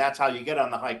career and that's how you get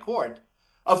on the high court,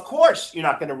 of course you're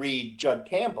not going to read Judd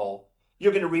Campbell.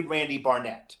 You're going to read Randy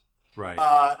Barnett. Right.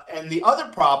 And the other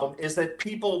problem is that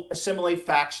people assimilate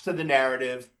facts to the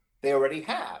narrative they already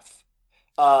have.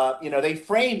 They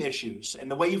frame issues,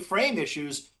 and the way you frame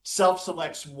issues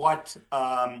self-selects what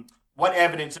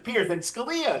evidence appears. And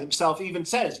Scalia himself even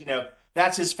says,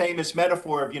 that's his famous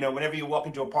metaphor of, whenever you walk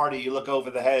into a party, you look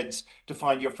over the heads to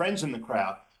find your friends in the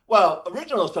crowd. Well,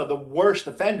 originalists are the worst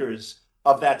offenders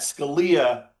of that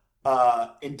Scalia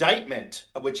indictment,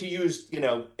 which he used,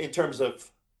 in terms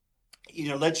of,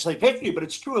 legislative history, but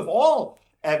it's true of all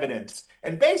evidence.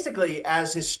 And basically,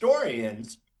 as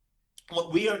historians,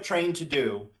 what we are trained to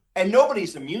do, and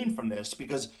nobody's immune from this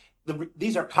because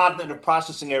these are cognitive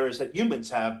processing errors that humans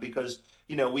have because,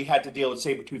 we had to deal with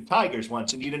saber-toothed tigers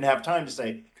once and you didn't have time to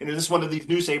say, this is one of these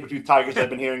new saber-toothed tigers I've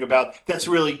been hearing about that's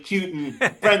really cute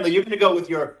and friendly. You're going to go with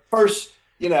your first,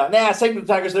 saber-toothed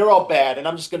tigers, they're all bad and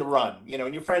I'm just going to run,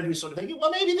 and your friend who's sort of thinking,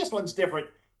 well, maybe this one's different.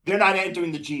 They're not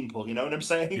entering the gene pool, you know what I'm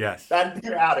saying? Yes.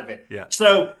 They're out of it. Yeah.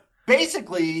 So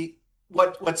basically,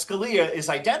 what Scalia is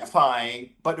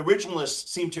identifying, but originalists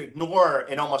seem to ignore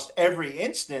in almost every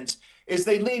instance, is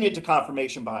they lean into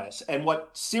confirmation bias. And what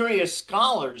serious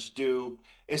scholars do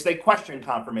is they question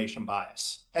confirmation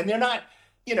bias. And they're not,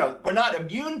 we're not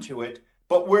immune to it,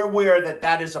 but we're aware that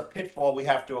that is a pitfall we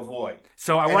have to avoid.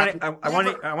 So I want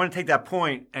to take that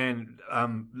point, and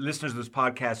listeners of this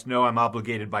podcast know I'm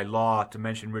obligated by law to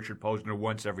mention Richard Posner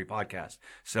once every podcast.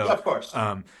 So yeah, of course,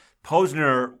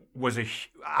 Posner was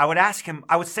I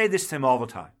would say this to him all the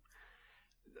time.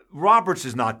 Roberts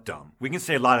is not dumb. We can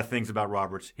say a lot of things about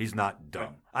Roberts. He's not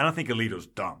dumb. I don't think Alito's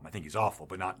dumb. I think he's awful,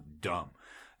 but not dumb.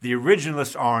 The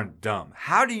originalists aren't dumb.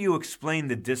 How do you explain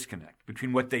the disconnect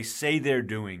between what they say they're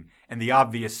doing and the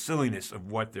obvious silliness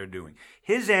of what they're doing?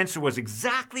 His answer was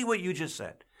exactly what you just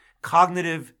said.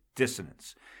 Cognitive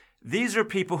dissonance. These are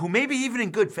people who maybe even in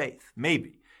good faith,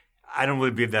 maybe. I don't really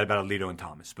believe that about Alito and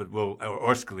Thomas, but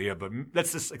or Scalia, but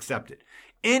let's just accept it.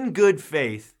 In good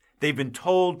faith, they've been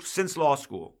told since law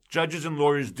school, judges and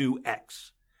lawyers do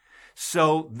X.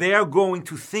 So they're going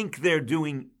to think they're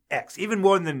doing X, even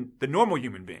more than the normal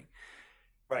human being.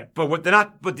 Right.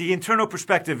 But the internal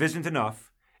perspective isn't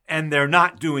enough, and they're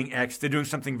not doing X. They're doing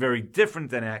something very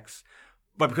different than X.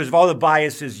 But because of all the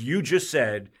biases you just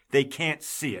said, they can't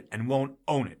see it and won't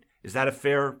own it. Is that a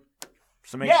fair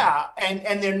summation? Yeah,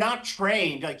 and they're not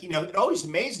trained. Like, it always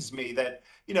amazes me that,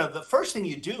 the first thing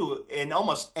you do in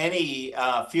almost any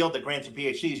field that grants a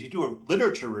PhD is you do a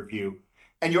literature review.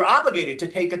 And you're obligated to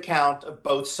take account of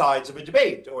both sides of a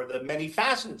debate or the many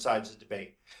faceted sides of the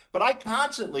debate. But I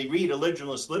constantly read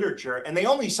originalist literature, and they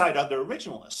only cite other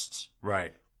originalists.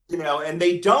 Right. And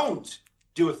they don't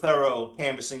do a thorough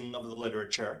canvassing of the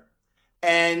literature.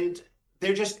 And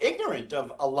they're just ignorant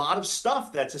of a lot of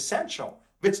stuff that's essential.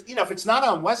 If it's not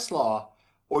on Westlaw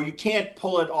or you can't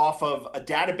pull it off of a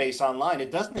database online,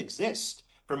 it doesn't exist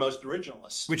for most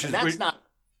originalists.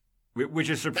 Which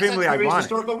is supremely ironic.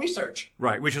 Historical research.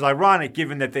 Right, which is ironic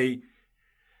given that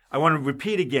I want to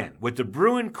repeat again, what the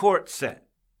Bruen court said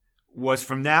was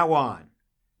from now on,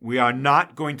 we are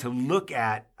not going to look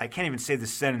at, I can't even say the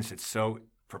sentence, it's so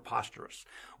preposterous.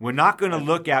 We're not going to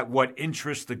look at what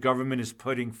interest the government is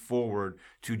putting forward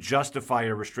to justify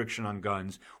a restriction on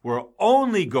guns. We're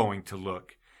only going to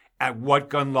look at what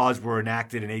gun laws were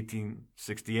enacted in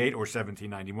 1868 or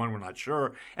 1791, we're not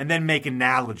sure, and then make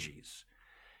analogies.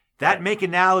 That make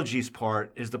analogies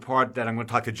part is the part that I'm going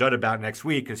to talk to Judd about next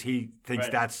week because he thinks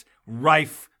that's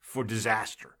rife for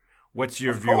disaster. What's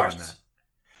your view on that?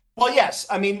 Well, yes.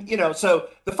 I mean, so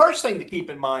the first thing to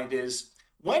keep in mind is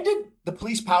when did the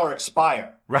police power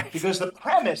expire? Right. Because the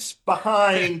premise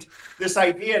behind this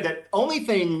idea that only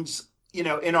things,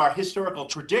 in our historical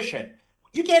tradition,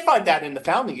 you can't find that in the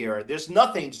founding era. There's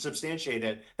nothing to substantiate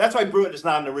it. That's why Bruen is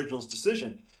not an originalist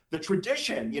decision. The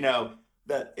tradition,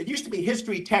 it used to be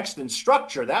history, text, and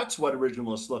structure. That's what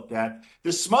originalists looked at.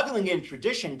 The smuggling in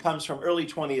tradition comes from early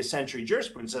 20th century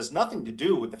jurisprudence. It has nothing to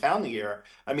do with the founding era.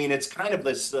 I mean, it's kind of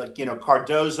this,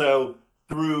 Cardozo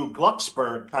through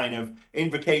Glucksberg kind of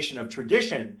invocation of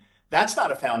tradition. That's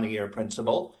not a founding era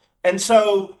principle. And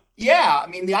so, yeah, I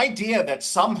mean, the idea that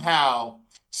somehow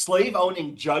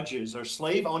slave-owning judges or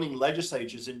slave-owning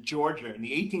legislatures in Georgia in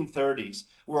the 1830s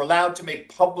were allowed to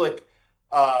make public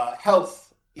health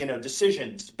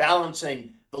decisions,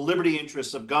 balancing the liberty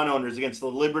interests of gun owners against the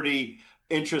liberty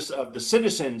interests of the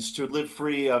citizens to live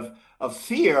free of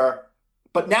fear.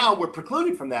 But now we're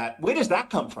precluded from that. Where does that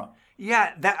come from?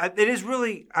 Yeah, it is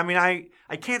really, I mean,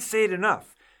 I can't say it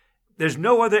enough. There's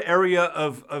no other area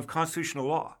of constitutional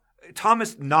law.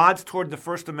 Thomas nods toward the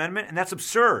First Amendment, and that's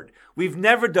absurd. We've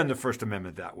never done the First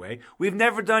Amendment that way. We've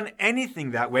never done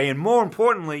anything that way. And more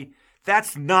importantly,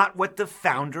 that's not what the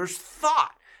founders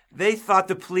thought. They thought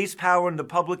the police power and the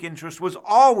public interest was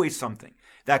always something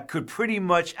that could pretty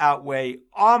much outweigh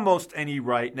almost any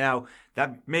right. Now,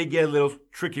 that may get a little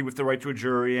tricky with the right to a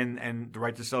jury and the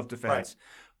right to self-defense,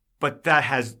 but that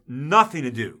has nothing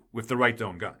to do with the right to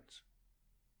own guns.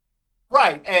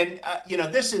 Right. And,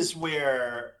 this is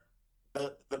where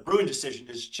the Bruen decision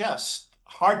is just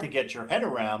hard to get your head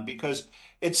around because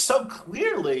it's so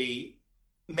clearly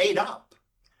made up.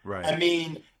 Right. I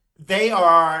mean, they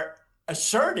are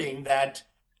asserting that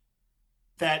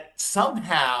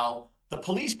somehow the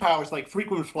police power is like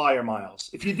frequent flyer miles.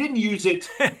 If you didn't use it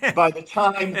by the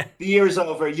time the year is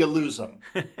over, you lose them.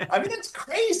 I mean, it's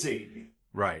crazy.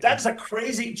 Right. That's a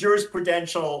crazy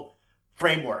jurisprudential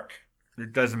framework.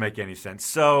 It doesn't make any sense.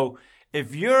 So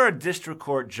if you're a district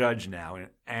court judge now,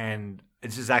 and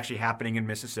this is actually happening in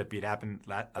Mississippi, it happened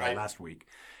last week,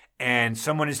 and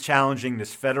someone is challenging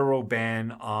this federal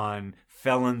ban on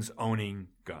felons owning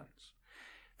guns.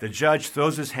 The judge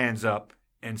throws his hands up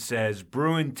and says,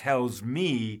 Bruen tells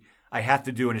me I have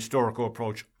to do an historical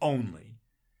approach only.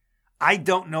 I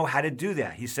don't know how to do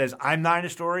that. He says, I'm not an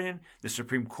historian. The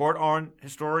Supreme Court aren't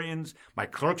historians. My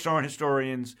clerks aren't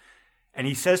historians. And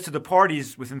he says to the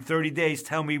parties within 30 days,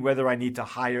 tell me whether I need to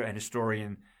hire an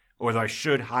historian or whether I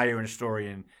should hire an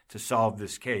historian to solve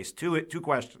this case. Two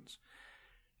questions.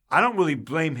 I don't really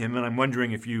blame him, and I'm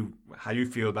wondering how you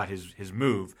feel about his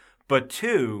move. But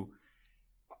two,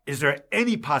 is there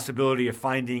any possibility of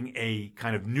finding a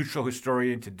kind of neutral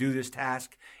historian to do this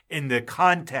task in the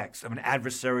context of an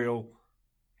adversarial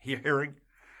hearing?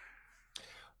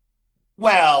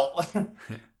 Well,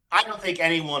 I don't think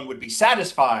anyone would be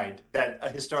satisfied that a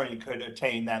historian could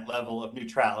attain that level of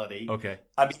neutrality. Okay.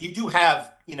 I mean, you do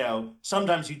have,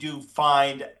 sometimes you do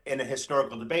find in a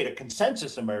historical debate a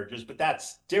consensus emerges, but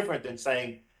that's different than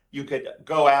saying you could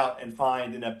go out and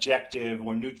find an objective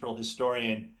or neutral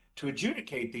historian to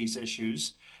adjudicate these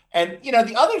issues. And,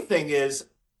 the other thing is,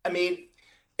 I mean,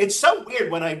 it's so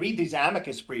weird when I read these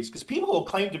amicus briefs because people will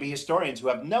claim to be historians who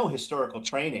have no historical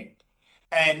training.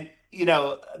 And,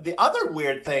 the other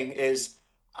weird thing is,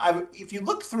 if you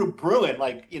look through Bruen,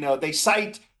 they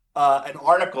cite an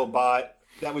article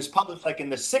that was published in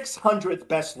the 600th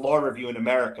best law review in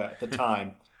America at the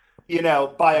time,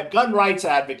 by a gun rights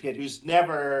advocate who's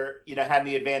never, had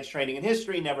any advanced training in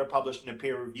history, never published in a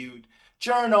peer-reviewed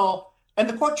journal, and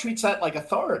the court treats that like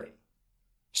authority.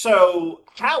 So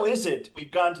how is it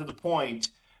we've gotten to the point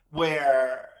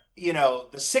where,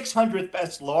 the 600th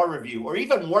best law review, or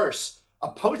even worse, a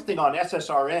posting on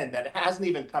SSRN that hasn't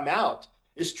even come out,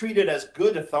 is treated as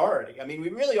good authority? I mean, we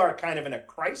really are kind of in a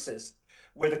crisis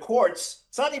where the courts,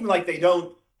 it's not even like they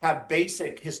don't have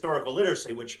basic historical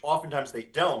literacy, which oftentimes they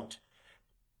don't.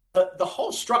 The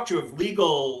whole structure of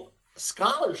legal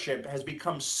scholarship has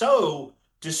become so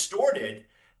distorted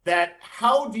that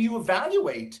how do you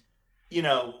evaluate,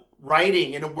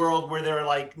 writing in a world where there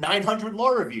are 900 law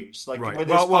reviews, right. Where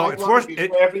there's five law reviews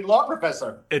for every law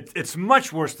professor. It's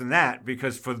much worse than that,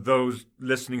 because for those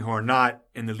listening who are not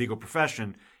in the legal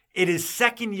profession, it is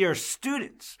second-year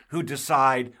students who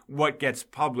decide what gets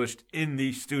published in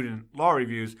the student law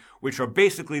reviews, which are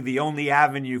basically the only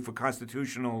avenue for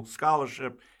constitutional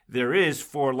scholarship there is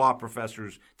for law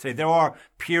professors today. There are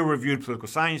peer-reviewed political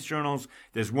science journals.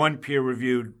 There's one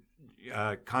peer-reviewed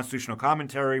constitutional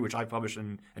commentary, which I published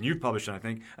and you've published, I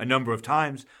think, a number of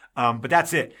times. But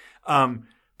that's it.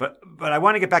 But I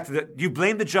want to get back to do you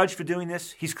blame the judge for doing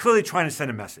this? He's clearly trying to send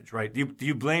a message, right? Do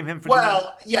you blame him for doing that?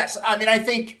 Well, yes. I mean, I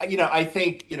think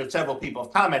several people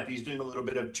have commented he's doing a little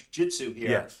bit of jiu-jitsu here.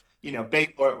 Yes.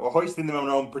 Or hoisting their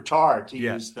own petard, to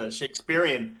use the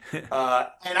Shakespearean. And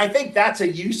I think that's a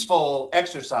useful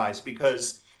exercise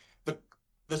because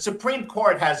the Supreme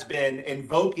Court has been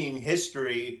invoking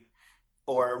history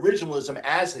or originalism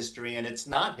as history, and it's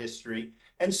not history.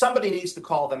 And somebody needs to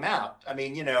call them out. I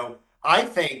mean, I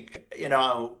think,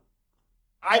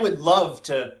 I would love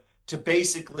to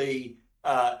basically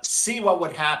see what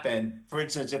would happen, for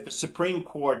instance, if the Supreme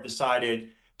Court decided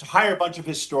to hire a bunch of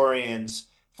historians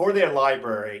for their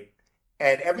library,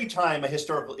 and every time a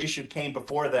historical issue came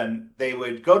before them, they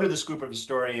would go to this group of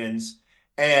historians,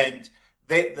 and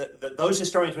those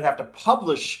historians would have to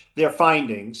publish their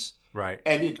findings. Right.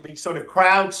 And it could be sort of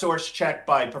crowdsourced checked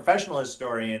by professional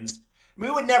historians.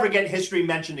 We would never get history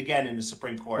mentioned again in the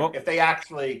Supreme Court if they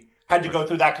actually had to go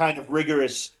through that kind of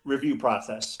rigorous review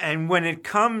process. And when it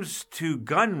comes to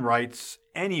gun rights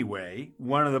anyway,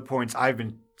 one of the points I've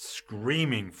been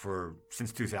screaming for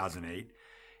since 2008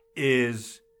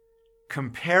 is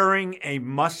comparing a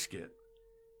musket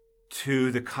to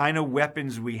the kind of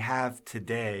weapons we have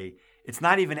today. It's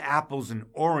not even apples and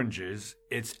oranges.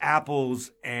 It's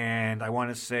apples and, I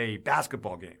want to say,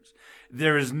 basketball games.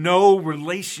 There is no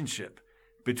relationship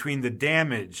between the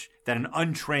damage that an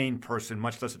untrained person,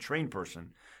 much less a trained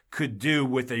person, could do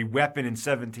with a weapon in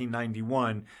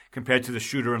 1791 compared to the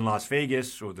shooter in Las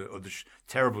Vegas or the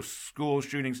terrible school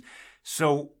shootings.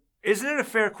 So isn't it a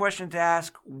fair question to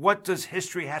ask, what does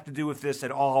history have to do with this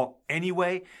at all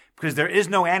anyway? Because there is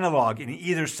no analog in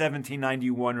either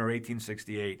 1791 or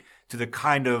 1868 to the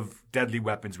kind of deadly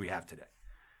weapons we have today.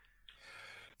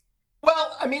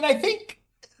 Well, I mean, I think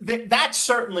that's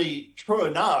certainly true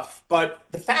enough. But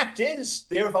the fact is,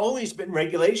 there have always been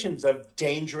regulations of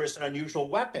dangerous and unusual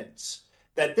weapons,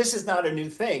 that this is not a new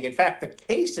thing. In fact, the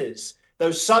cases,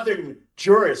 those Southern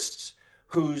jurists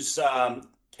whose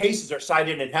cases are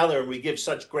cited in Heller and we give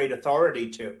such great authority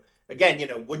to.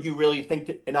 Again, would you really think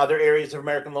that in other areas of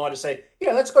American law to say,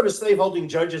 let's go to slaveholding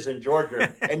judges in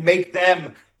Georgia and make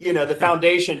them, the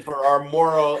foundation for our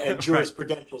moral and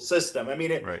jurisprudential system? I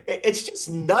mean, it's just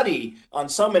nutty on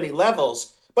so many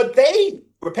levels. But they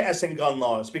were passing gun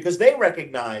laws because they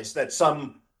recognize that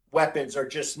some weapons are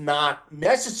just not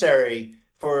necessary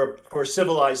for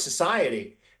civilized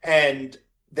society. And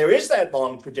there is that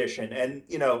long tradition. And,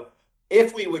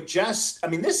 if we would just, I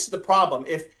mean, this is the problem.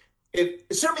 If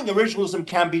assuming originalism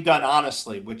can be done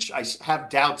honestly, which I have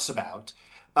doubts about,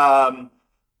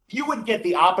 you would get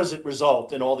the opposite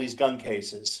result in all these gun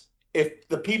cases if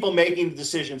the people making the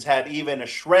decisions had even a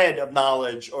shred of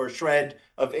knowledge or a shred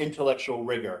of intellectual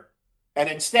rigor. And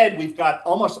instead, we've got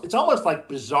it's almost like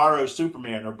Bizarro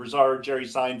Superman or Bizarro Jerry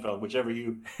Seinfeld, whichever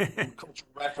you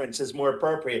cultural reference is more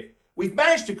appropriate. We've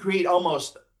managed to create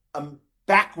almost a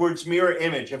backwards mirror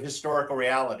image of historical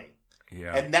reality.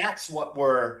 Yeah. And that's what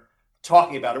we're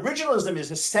talking about. Originalism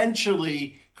is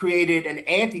essentially created an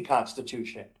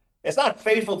anti-constitution. It's not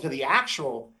faithful to the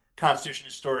actual constitution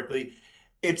historically.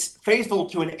 It's faithful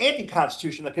to an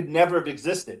anti-constitution that could never have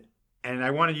existed. And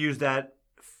I want to use that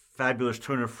fabulous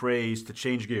turn of phrase to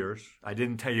change gears. I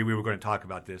didn't tell you we were going to talk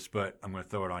about this, but I'm going to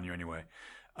throw it on you anyway.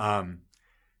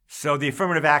 So the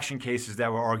affirmative action cases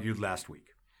that were argued last week,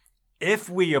 if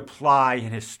we apply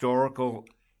an historical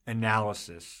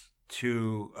analysis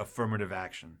to affirmative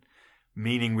action,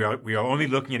 meaning we are only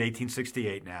looking at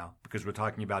 1868 now because we're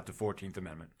talking about the 14th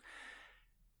Amendment,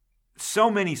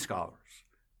 so many scholars,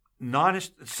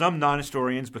 some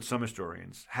non-historians, but some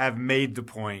historians, have made the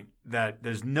point that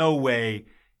there's no way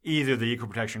either the Equal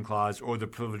Protection Clause or the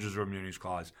Privileges or Immunities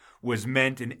Clause was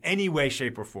meant in any way,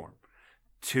 shape, or form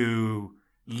to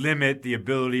limit the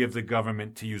ability of the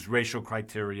government to use racial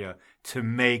criteria to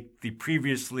make the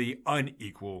previously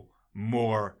unequal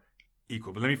more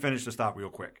equal. But let me finish this thought real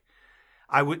quick.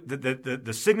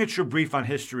 The signature brief on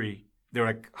history, there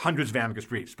are hundreds of amicus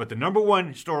briefs, but the number one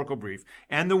historical brief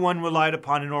and the one relied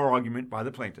upon in oral argument by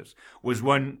the plaintiffs was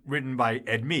one written by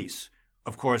Ed Meese,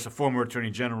 of course, a former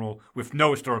attorney general with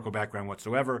no historical background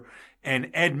whatsoever. And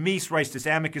Ed Meese writes this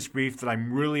amicus brief that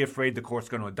I'm really afraid the court's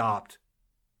going to adopt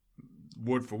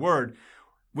word for word,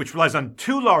 which relies on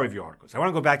two law review articles. I want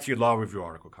to go back to your law review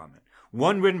article comment.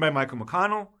 One written by Michael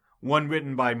McConnell, one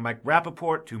written by Mike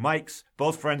Rappaport, two Mikes,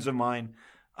 both friends of mine,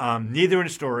 neither an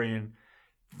historian.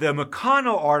 The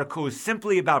McConnell article is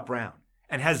simply about Brown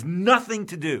and has nothing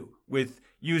to do with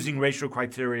using racial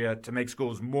criteria to make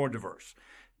schools more diverse.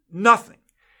 Nothing.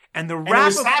 And it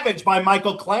was savaged by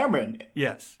Michael Claremont.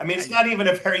 Yes. I mean, it's not even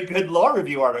a very good law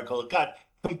review article. It got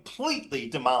completely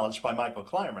demolished by Michael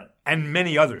Claremont. And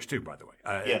many others, too, by the way.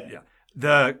 Yeah.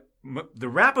 The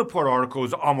Rappaport article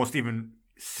is almost even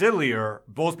sillier,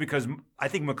 both because I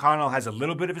think McConnell has a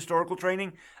little bit of historical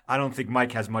training. I don't think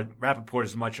Mike has much, Rappaport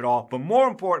as much at all. But more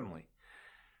importantly,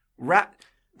 the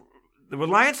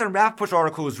reliance on Rappaport's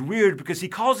article is weird because he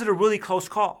calls it a really close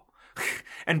call.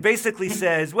 And basically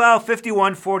says, well,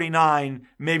 51-49,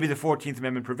 maybe the 14th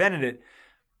Amendment prevented it.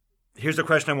 Here's the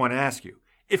question I want to ask you.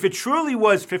 If it truly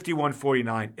was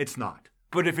 51-49, it's not.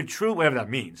 But if it truly, whatever that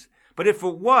means, but if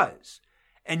it was,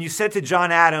 and you said to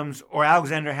John Adams or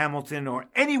Alexander Hamilton or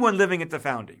anyone living at the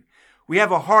founding, we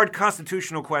have a hard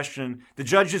constitutional question, the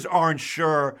judges aren't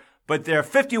sure, but they're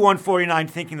 51-49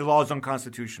 thinking the law is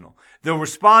unconstitutional. The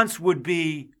response would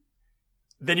be,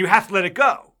 then you have to let it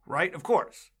go, right? Of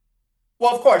course.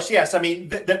 Well, of course, yes. I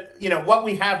mean, what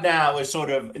we have now is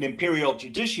sort of an imperial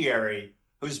judiciary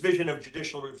whose vision of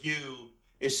judicial review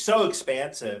is so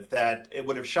expansive that it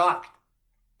would have shocked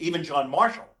even John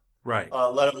Marshall, right?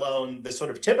 Let alone the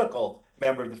sort of typical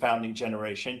member of the founding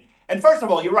generation. And first of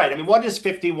all, you're right. I mean, what does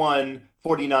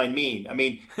 51-49 mean? I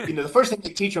mean, the first thing they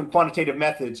teach you in quantitative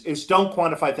methods is don't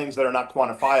quantify things that are not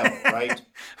quantifiable, right?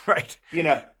 Right.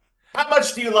 How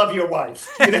much do you love your wife?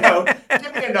 Give me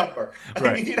a number.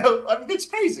 Right. I mean, it's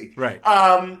crazy. Right.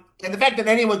 And the fact that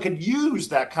anyone could use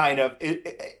that kind of,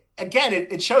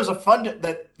 it shows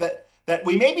that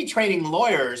we may be training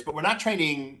lawyers, but we're not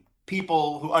training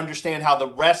people who understand how the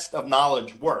rest of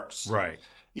knowledge works. Right.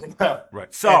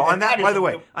 Right. So on that, by the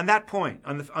way, on that point,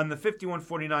 on the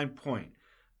 51-49 point,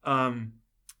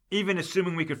 even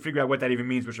assuming we could figure out what that even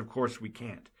means, which of course we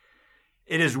can't.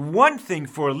 It is one thing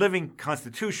for a living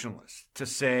constitutionalist to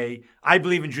say, I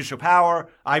believe in judicial power,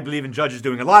 I believe in judges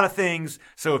doing a lot of things,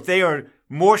 so if they are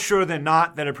more sure than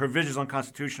not that a provision is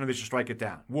unconstitutional, they should strike it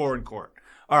down. War in court.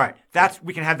 All right,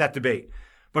 we can have that debate.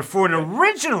 But for an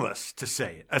originalist to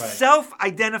say it, a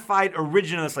self-identified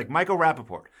originalist like Michael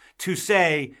Rappaport, to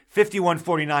say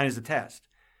 51-49 is the test,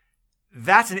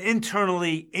 that's an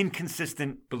internally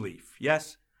inconsistent belief,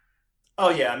 yes? Oh,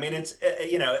 yeah. I mean, it's,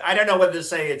 I don't know whether to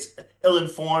say it's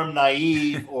ill-informed,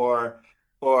 naive, or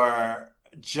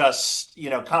just,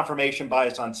 confirmation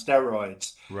bias on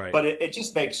steroids. Right. But it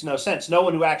just makes no sense. No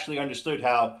one who actually understood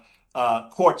how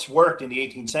courts worked in the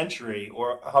 18th century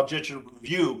or how judicial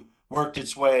review worked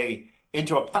its way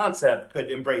into a concept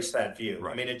could embrace that view.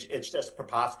 Right. I mean, it's just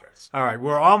preposterous. All right.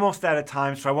 We're almost out of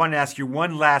time, so I want to ask you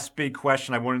one last big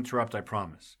question. I won't interrupt, I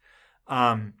promise.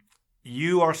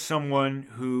 you are someone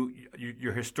who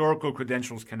your historical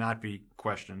credentials cannot be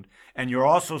questioned, and you're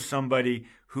also somebody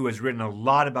who has written a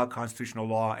lot about constitutional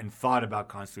law and thought about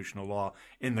constitutional law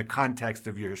in the context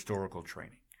of your historical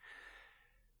training.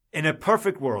 In a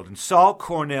perfect world, in Saul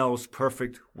Cornell's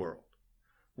perfect world,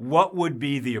 what would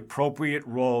be the appropriate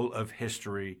role of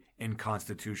history in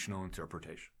constitutional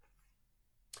interpretation?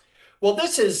 Well,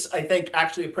 this is, I think,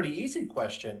 actually a pretty easy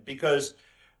question, because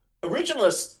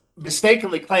originalists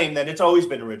mistakenly claim that it's always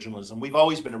been originalism. We've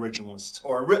always been originalists,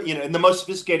 or, in the most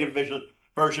sophisticated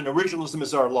version, originalism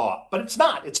is our law. But it's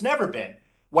not. It's never been.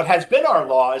 What has been our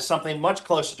law is something much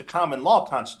closer to common law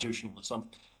constitutionalism,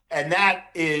 and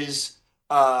that is,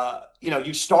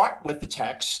 you start with the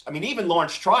text. I mean, even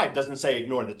Lawrence Tribe doesn't say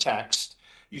ignore the text.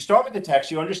 You start with the text.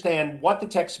 You understand what the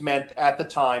text meant at the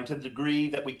time to the degree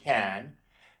that we can.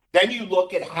 Then you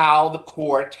look at how the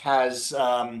court has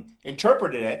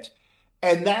interpreted it,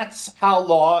 and that's how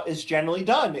law is generally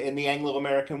done in the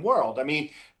Anglo-American world. I mean,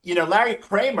 Larry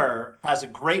Kramer has a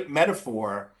great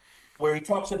metaphor where he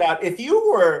talks about, if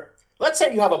you were, let's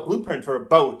say you have a blueprint for a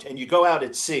boat and you go out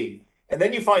at sea, and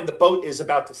then you find the boat is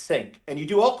about to sink, and you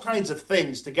do all kinds of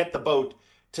things to get the boat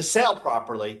to sail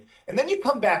properly, and then you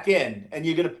come back in and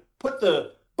you're going to put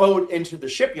the boat into the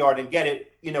shipyard and get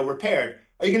it, repaired.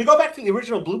 Are you going to go back to the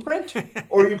original blueprint,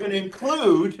 or are you going to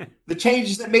include the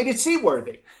changes that made it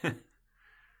seaworthy?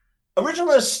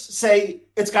 Originalists say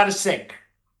it's got to sink.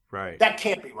 Right. That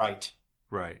can't be right.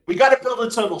 Right. We got to build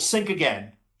it so it'll sink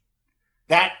again.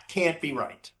 That can't be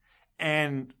right.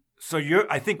 And so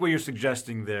I think what you're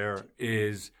suggesting there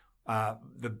is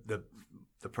the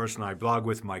person I blog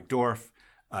with, Mike Dorf,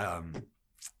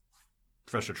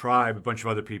 Professor Tribe, a bunch of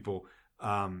other people,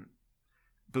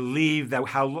 believe that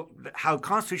how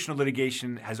constitutional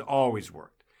litigation has always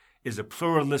worked is a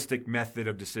pluralistic method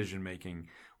of decision making,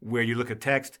 where you look at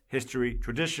text, history,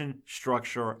 tradition,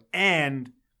 structure,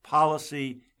 and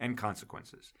policy and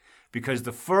consequences. Because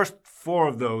the first four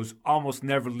of those almost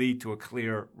never lead to a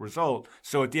clear result.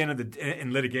 So at the end of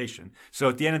in litigation, so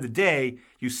at the end of the day,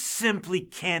 you simply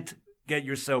can't get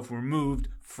yourself removed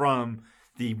from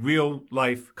the real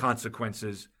life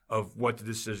consequences of what the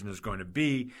decision is going to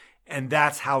be. And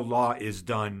that's how law is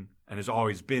done and has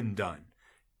always been done.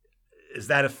 Is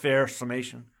that a fair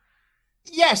summation?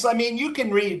 Yes. I mean, you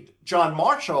can read John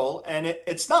Marshall, and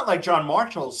it's not like John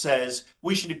Marshall says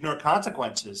we should ignore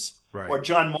consequences. Right. Or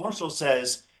John Marshall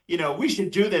says, we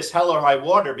should do this hell or high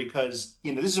water because,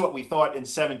 this is what we thought in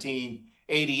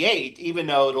 1788, even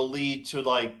though it'll lead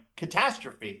to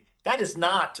catastrophe. That is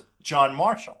not John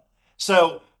Marshall.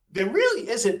 So there really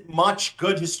isn't much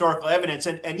good historical evidence.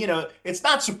 And it's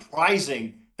not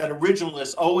surprising that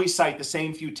originalists always cite the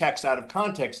same few texts out of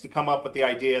context to come up with the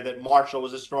idea that Marshall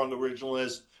was a strong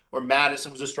originalist or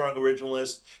Madison was a strong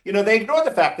originalist. They ignore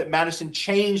the fact that Madison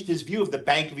changed his view of the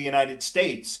Bank of the United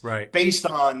States based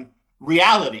on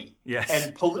reality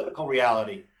and political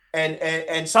reality.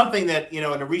 And something that, in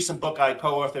a recent book I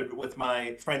co-authored with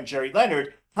my friend Jerry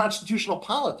Leonard, Constitutional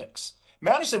Politics.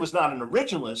 Madison was not an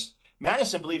originalist.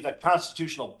 Madison believed that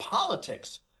constitutional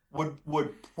politics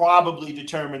would probably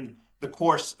determine the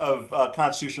course of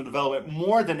constitutional development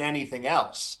more than anything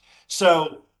else.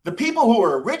 So the people who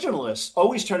are originalists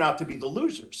always turn out to be the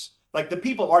losers. Like the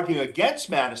people arguing against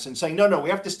Madison, saying, no, we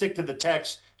have to stick to the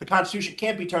text. The Constitution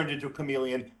can't be turned into a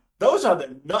chameleon. Those are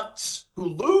the nuts who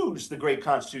lose the great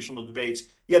constitutional debates.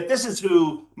 Yet this is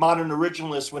who modern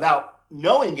originalists, without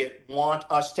knowing it, want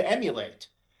us to emulate.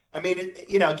 I mean,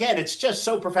 again, it's just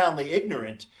so profoundly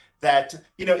ignorant that,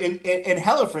 in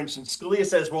Heller, for instance, Scalia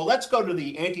says, well, let's go to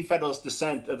the anti-federalist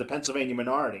dissent of the Pennsylvania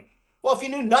minority. Well, if you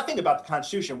knew nothing about the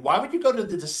Constitution, why would you go to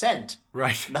the dissent?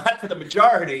 Right. Not to the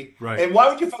majority. Right. And why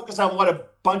would you focus on what a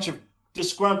bunch of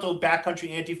disgruntled backcountry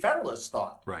anti-federalists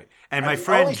thought? Right. And my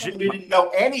friend who didn't know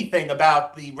anything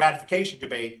about the ratification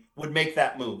debate would make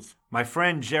that move. My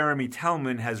friend Jeremy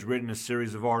Tellman has written a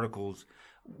series of articles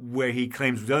where he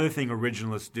claims the other thing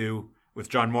originalists do, with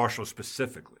John Marshall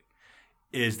specifically,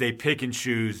 is they pick and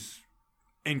choose.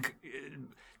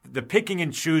 The picking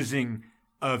and choosing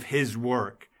of his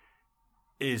work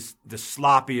is the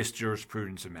sloppiest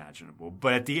jurisprudence imaginable.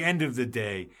 But at the end of the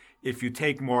day, if you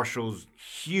take Marshall's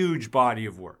huge body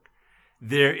of work,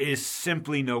 there is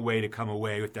simply no way to come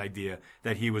away with the idea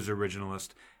that he was originalist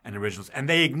and originalist. And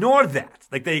they ignore that.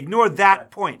 They ignore that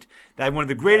point. That one of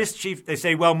the greatest chiefs, they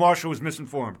say, well, Marshall was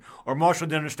misinformed, or Marshall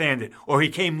didn't understand it, or he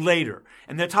came later.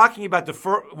 And they're talking about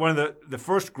one of the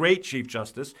first great Chief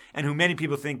Justice, and who many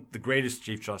people think the greatest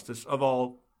Chief Justice of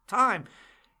all time,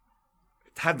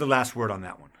 had the last word on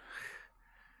that one.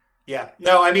 Yeah.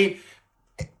 No, I mean,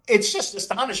 it's just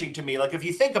astonishing to me. If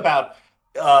you think about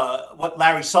what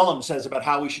Larry Sullum says about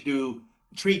how we should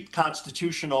treat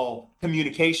constitutional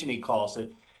communication, he calls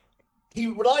it. He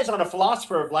relies on a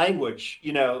philosopher of language,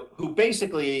 who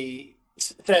basically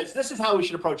says this is how we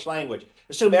should approach language.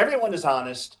 Assume everyone is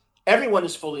honest, everyone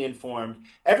is fully informed,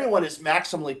 everyone is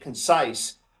maximally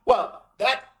concise. Well,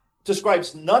 that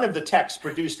describes none of the texts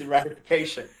produced in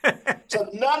ratification. So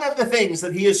none of the things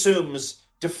that he assumes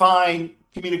define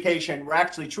communication were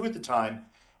actually true at the time.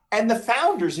 And the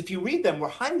founders, if you read them, were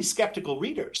highly skeptical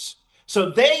readers. So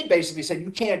they basically said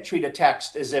you can't treat a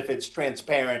text as if it's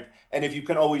transparent and if you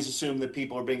can always assume that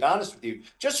people are being honest with you.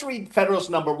 Just read Federalist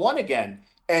Number 1 again,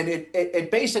 and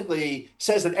it basically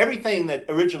says that everything that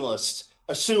originalists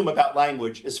assume about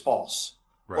language is false.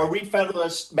 Right. Or read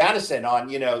Federalist Madison on,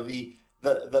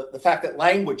 the fact that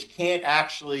language can't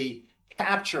actually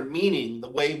capture meaning the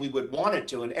way we would want it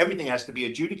to, and everything has to be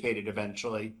adjudicated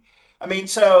eventually. I mean,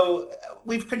 so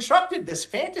we've constructed this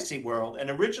fantasy world, and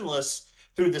originalists,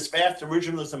 through this vast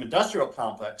originalism industrial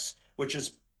complex, which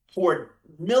has poured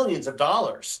millions of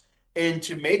dollars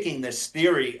into making this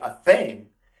theory a thing.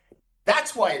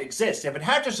 That's why it exists. If it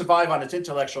had to survive on its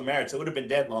intellectual merits, it would have been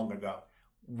dead long ago.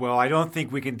 Well, I don't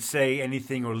think we can say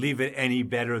anything or leave it any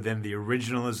better than the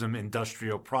originalism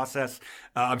industrial process.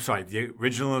 I'm sorry, the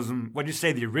originalism, what do you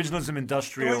say, the originalism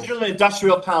industrial? The original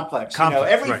industrial complex.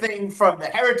 Everything right. From the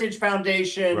Heritage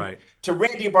Foundation right. to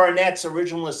Randy Barnett's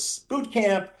Originalist Boot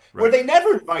Camp, right. where they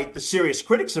never invite the serious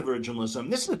critics of originalism.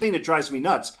 This is the thing that drives me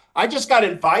nuts. I just got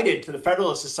invited to the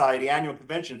Federalist Society annual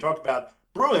convention to talk about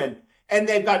Bruen, and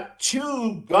they've got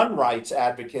 2 gun rights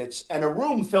advocates and a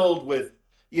room filled with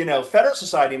Federalist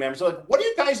Society members. They're like, what are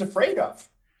you guys afraid of?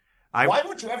 Why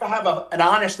would you ever have an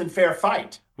honest and fair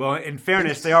fight? Well, in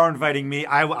fairness, they are inviting me.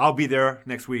 I'll be there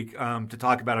next week to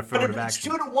talk about affirmative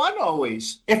action. It's 2-1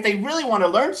 always. If they really want to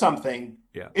learn something,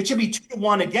 it should be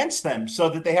 2-1 against them so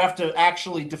that they have to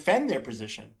actually defend their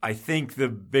position. I think the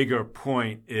bigger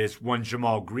point is one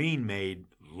Jamal Green made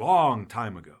long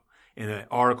time ago in an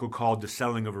article called The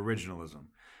Selling of Originalism.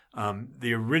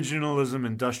 The originalism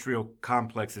industrial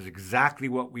complex is exactly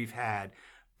what we've had,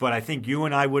 but I think you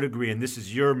and I would agree, and this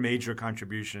is your major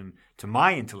contribution to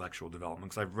my intellectual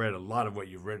development, because I've read a lot of what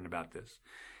you've written about this.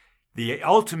 The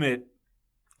ultimate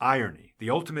irony, the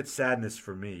ultimate sadness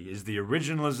for me is the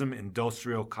originalism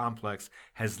industrial complex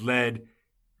has led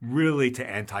really to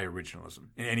anti-originalism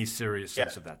in any serious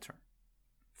sense of that term.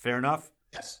 Fair enough?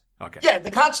 Yes. Okay. Yeah, the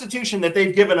Constitution that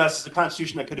they've given us is a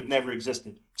Constitution that could have never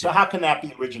existed. So how can that be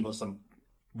originalism?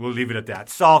 We'll leave it at that.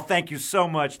 Saul, thank you so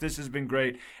much. This has been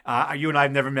great. You and I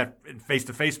have never met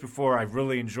face-to-face before. I've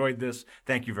really enjoyed this.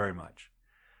 Thank you very much.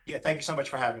 Yeah, thank you so much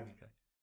for having me.